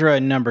like Ezra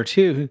and number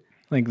 2,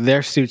 like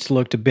their suits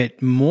looked a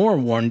bit more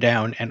worn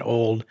down and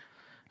old,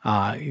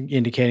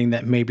 indicating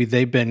that maybe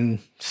they've been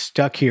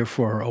stuck here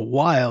for a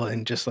while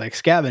and just like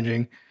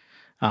scavenging.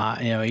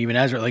 Even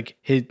Ezra, like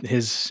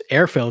his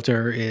air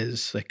filter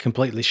is like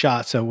completely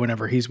shot. So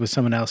whenever he's with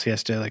someone else, he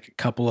has to like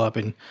couple up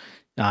and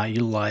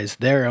utilize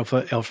their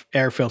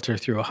air filter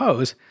through a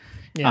hose.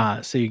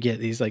 Yeah. So you get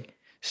these like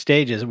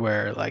stages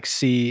where like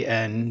C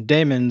and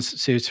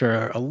Damon's suits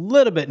are a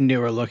little bit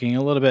newer looking,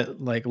 a little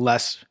bit like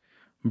less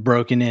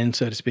broken in,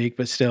 so to speak,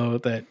 but still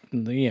that,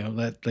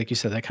 that, like you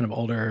said, that kind of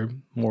older,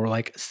 more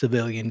like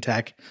civilian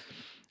tech.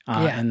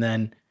 And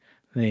then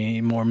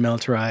the more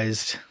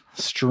militarized,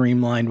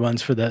 streamlined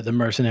ones for the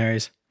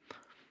mercenaries.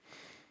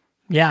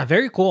 Yeah,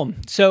 very cool.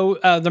 So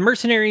the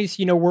mercenaries,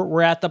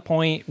 we're at the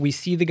point, we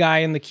see the guy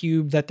in the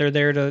cube that they're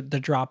there to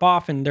drop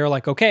off, and they're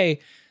like, okay,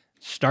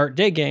 start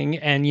digging.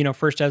 And,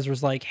 first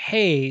Ezra's like,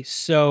 hey,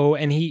 so,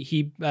 and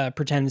he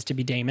pretends to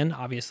be Damon,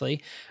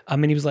 obviously.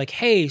 And he was like,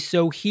 hey,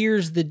 so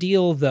here's the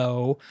deal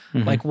though.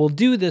 Like, we'll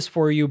do this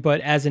for you,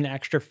 but as an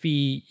extra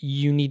fee,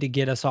 you need to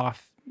get us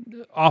off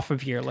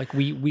of here. Like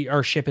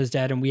our ship is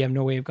dead and we have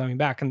no way of coming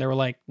back. And they were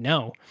like,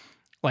 no,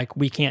 like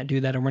we can't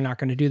do that and we're not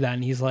going to do that.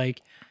 And he's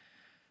like,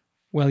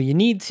 well, you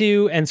need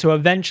to. And so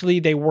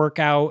eventually they work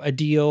out a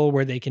deal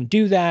where they can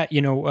do that.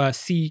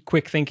 C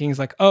quick thinking is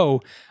like,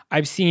 oh,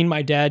 I've seen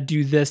my dad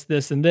do this,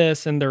 this, and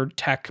this. And their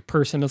tech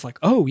person is like,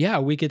 oh yeah,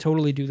 we could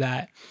totally do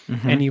that.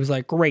 And he was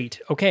like, great.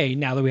 Okay.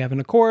 Now that we have an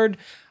accord,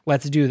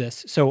 let's do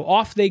this. So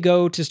off they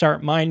go to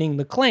start mining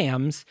the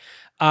clams.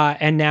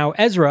 And now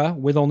Ezra,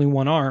 with only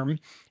one arm,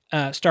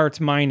 starts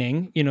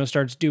mining,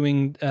 starts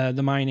doing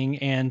the mining,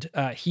 and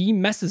he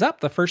messes up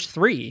the first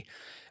three.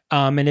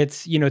 And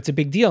it's, it's a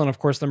big deal. And of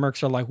course the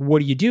mercs are like,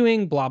 what are you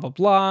doing? Blah, blah,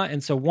 blah.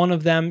 And so one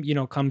of them,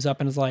 comes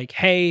up and is like,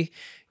 hey,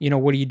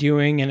 what are you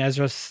doing? And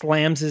Ezra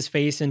slams his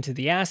face into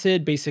the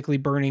acid, basically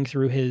burning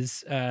through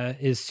his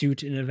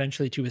suit and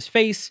eventually to his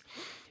face.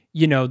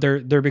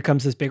 There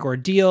becomes this big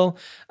ordeal.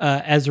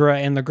 Ezra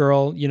and the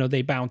girl,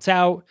 they bounce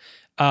out.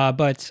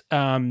 But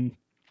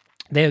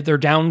they're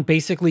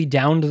basically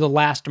down to the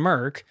last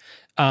merc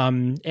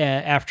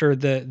after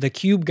the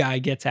cube guy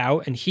gets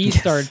out and he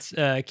starts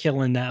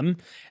killing them.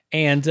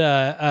 And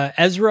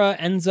Ezra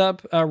ends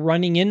up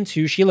running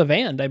into Sheila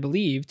Vand, I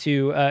believe,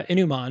 to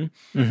Inuman.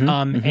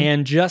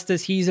 And just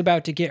as he's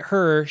about to get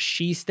her,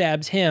 she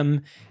stabs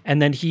him.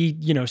 And then he,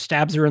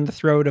 stabs her in the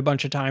throat a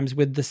bunch of times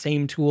with the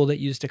same tool that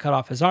used to cut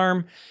off his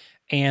arm.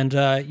 And,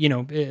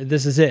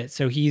 this is it.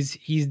 So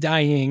he's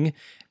dying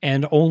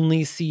and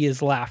only C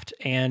is left.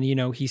 And,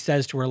 he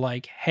says to her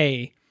like,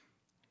 hey,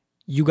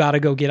 you got to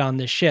go get on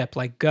this ship.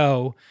 Like,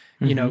 go,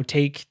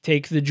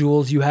 take the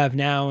jewels you have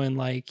now. And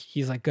like,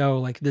 he's like, go,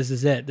 like, this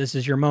is it. This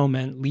is your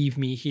moment. Leave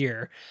me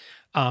here.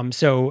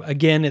 So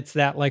again, it's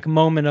that like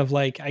moment of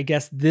like, I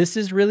guess this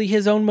is really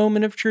his own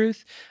moment of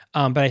truth.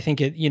 But I think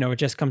it, it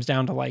just comes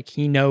down to like,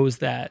 he knows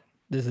that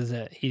this is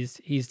it.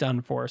 He's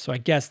done for. So I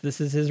guess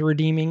this is his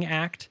redeeming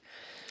act.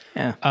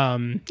 Yeah.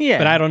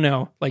 But I don't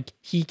know. Like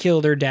he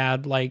killed her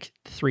dad like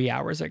 3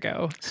 hours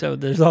ago. So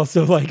there's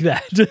also like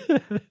that.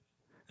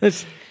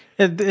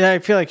 I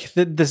feel like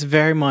this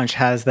very much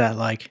has that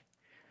like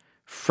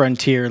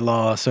frontier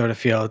law sort of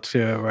feel to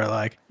it, where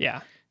like,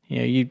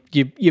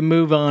 you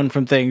move on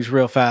from things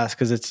real fast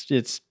because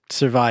it's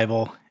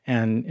survival.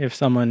 And if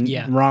someone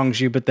wrongs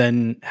you, but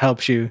then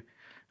helps you,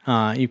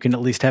 you can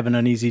at least have an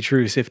uneasy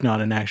truce, if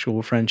not an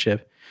actual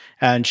friendship.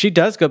 And she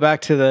does go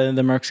back to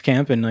the mercs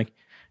camp and like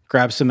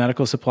grabs some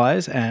medical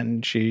supplies,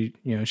 and she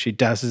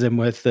douses him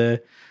with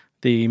the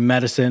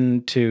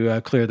medicine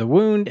to clear the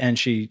wound, and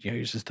she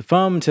uses the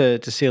foam to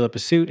seal up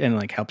his suit and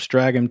like helps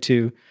drag him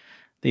to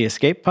the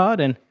escape pod.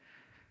 And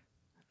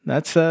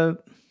that's the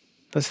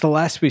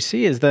last we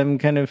see is them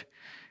kind of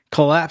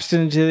collapsed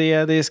into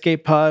the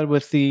escape pod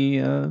with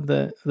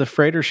the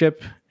freighter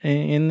ship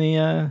in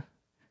the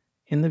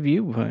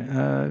viewport,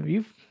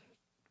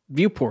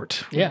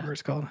 whatever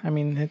it's called. I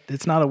mean,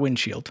 it's not a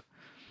windshield.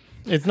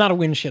 It's not a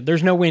windshield.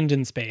 There's no wind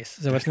in space,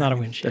 so it's not a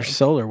windshield. There's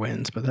solar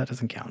winds, but that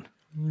doesn't count.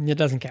 It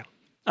doesn't count.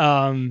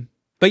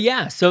 But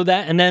yeah, so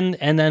that and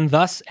then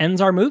thus ends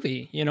our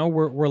movie.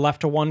 We're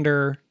left to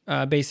wonder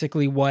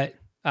basically what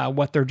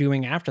they're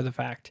doing after the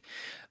fact.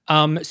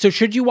 So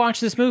should you watch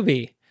this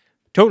movie?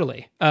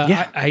 Totally.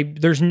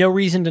 There's no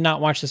reason to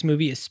not watch this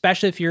movie,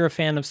 especially if you're a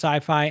fan of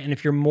sci-fi and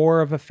if you're more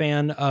of a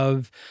fan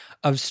of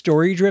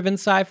story-driven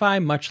sci-fi,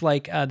 much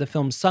like the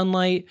film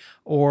Sunlight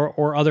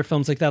or other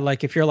films like that.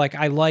 Like if you're like,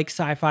 I like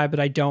sci-fi, but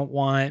I don't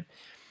want,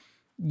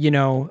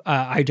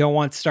 I don't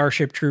want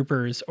Starship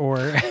Troopers or,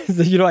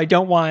 I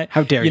don't want,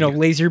 how dare you,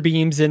 laser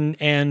beams and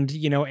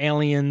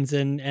aliens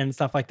and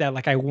stuff like that.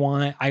 Like I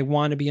want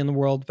to be in the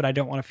world, but I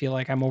don't want to feel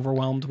like I'm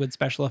overwhelmed with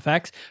special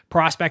effects.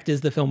 Prospect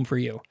is the film for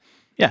you.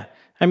 Yeah.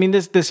 I mean,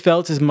 this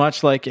felt as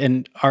much like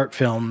an art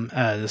film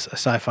as a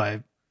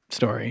sci-fi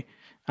story.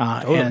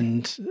 Totally.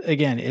 And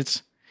again,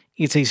 it's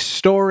a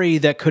story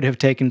that could have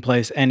taken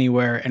place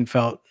anywhere and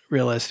felt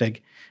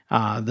realistic.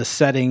 The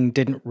setting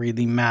didn't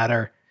really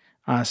matter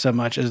so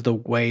much as the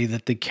way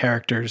that the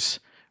characters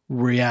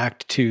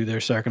react to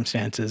their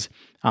circumstances.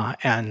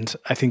 And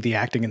I think the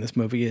acting in this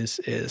movie is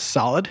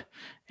solid.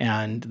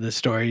 and the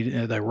story,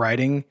 the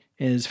writing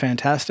is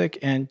fantastic.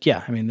 And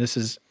yeah, I mean, this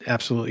is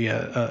absolutely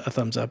a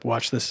thumbs up.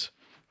 Watch this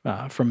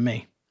from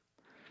me.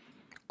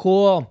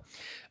 Cool.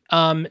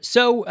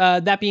 So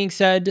that being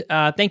said,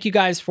 thank you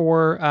guys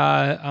for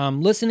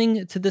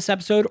listening to this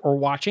episode or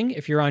watching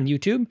if you're on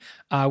YouTube.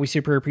 We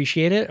super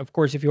appreciate it. Of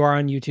course, if you are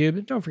on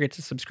YouTube, don't forget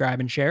to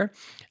subscribe and share.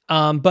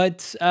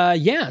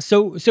 Yeah,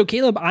 so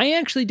Caleb, I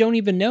actually don't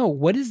even know,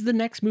 what is the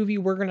next movie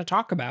we're going to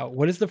talk about?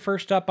 What is the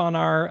first up on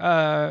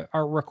our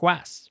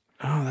request?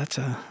 Oh,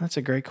 that's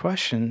a great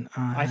question.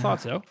 I thought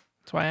so.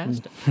 That's why I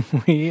asked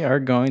it. We are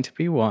going to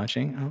be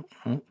watching.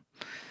 I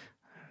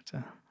have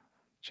to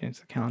change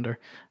the calendar.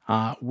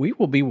 We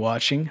will be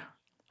watching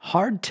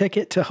Hard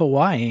Ticket to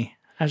Hawaii,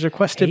 as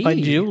requested by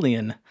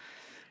Julian.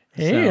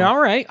 Hey, all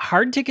right.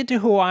 Hard Ticket to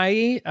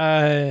Hawaii.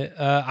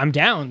 I'm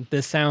down.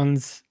 This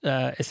sounds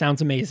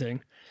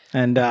amazing.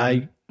 And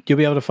you'll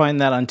be able to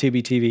find that on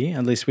Tubi TV.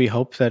 At least we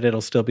hope that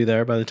it'll still be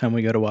there by the time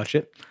we go to watch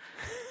it.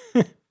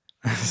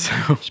 So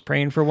just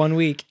praying for 1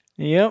 week.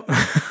 Yep.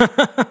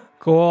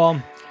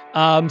 Cool.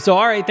 So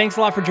all right, thanks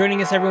a lot for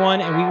joining us, everyone,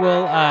 and we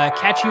will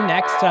catch you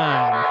next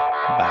time.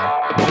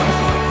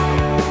 Bye.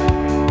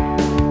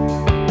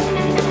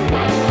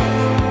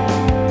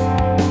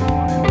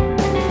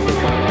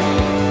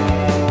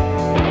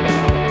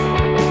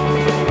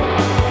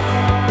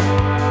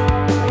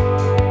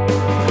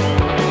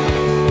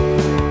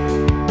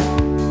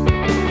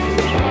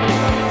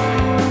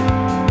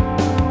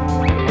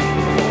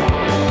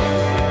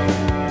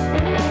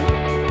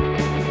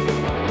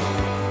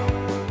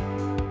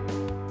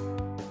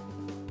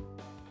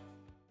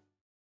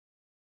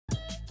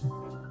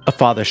 A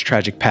father's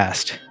tragic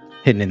past,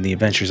 hidden in the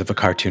adventures of a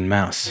cartoon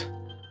mouse.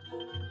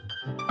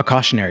 A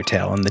cautionary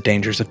tale on the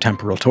dangers of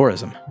temporal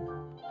tourism.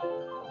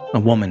 A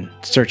woman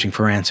searching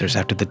for answers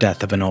after the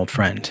death of an old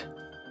friend.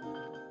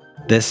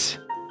 This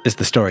is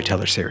the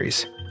Storyteller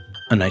series,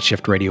 a Night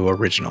Shift Radio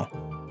original.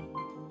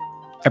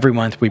 Every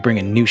month we bring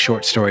a new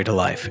short story to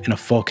life in a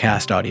full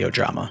cast audio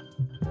drama.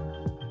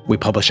 We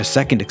publish a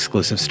second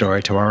exclusive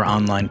story to our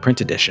online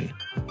print edition,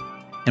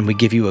 and we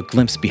give you a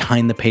glimpse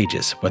behind the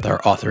pages with our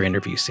author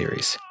interview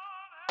series.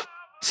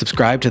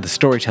 Subscribe to the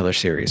Storyteller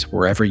series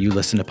wherever you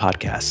listen to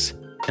podcasts,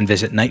 and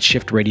visit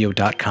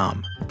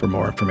nightshiftradio.com for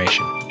more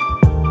information.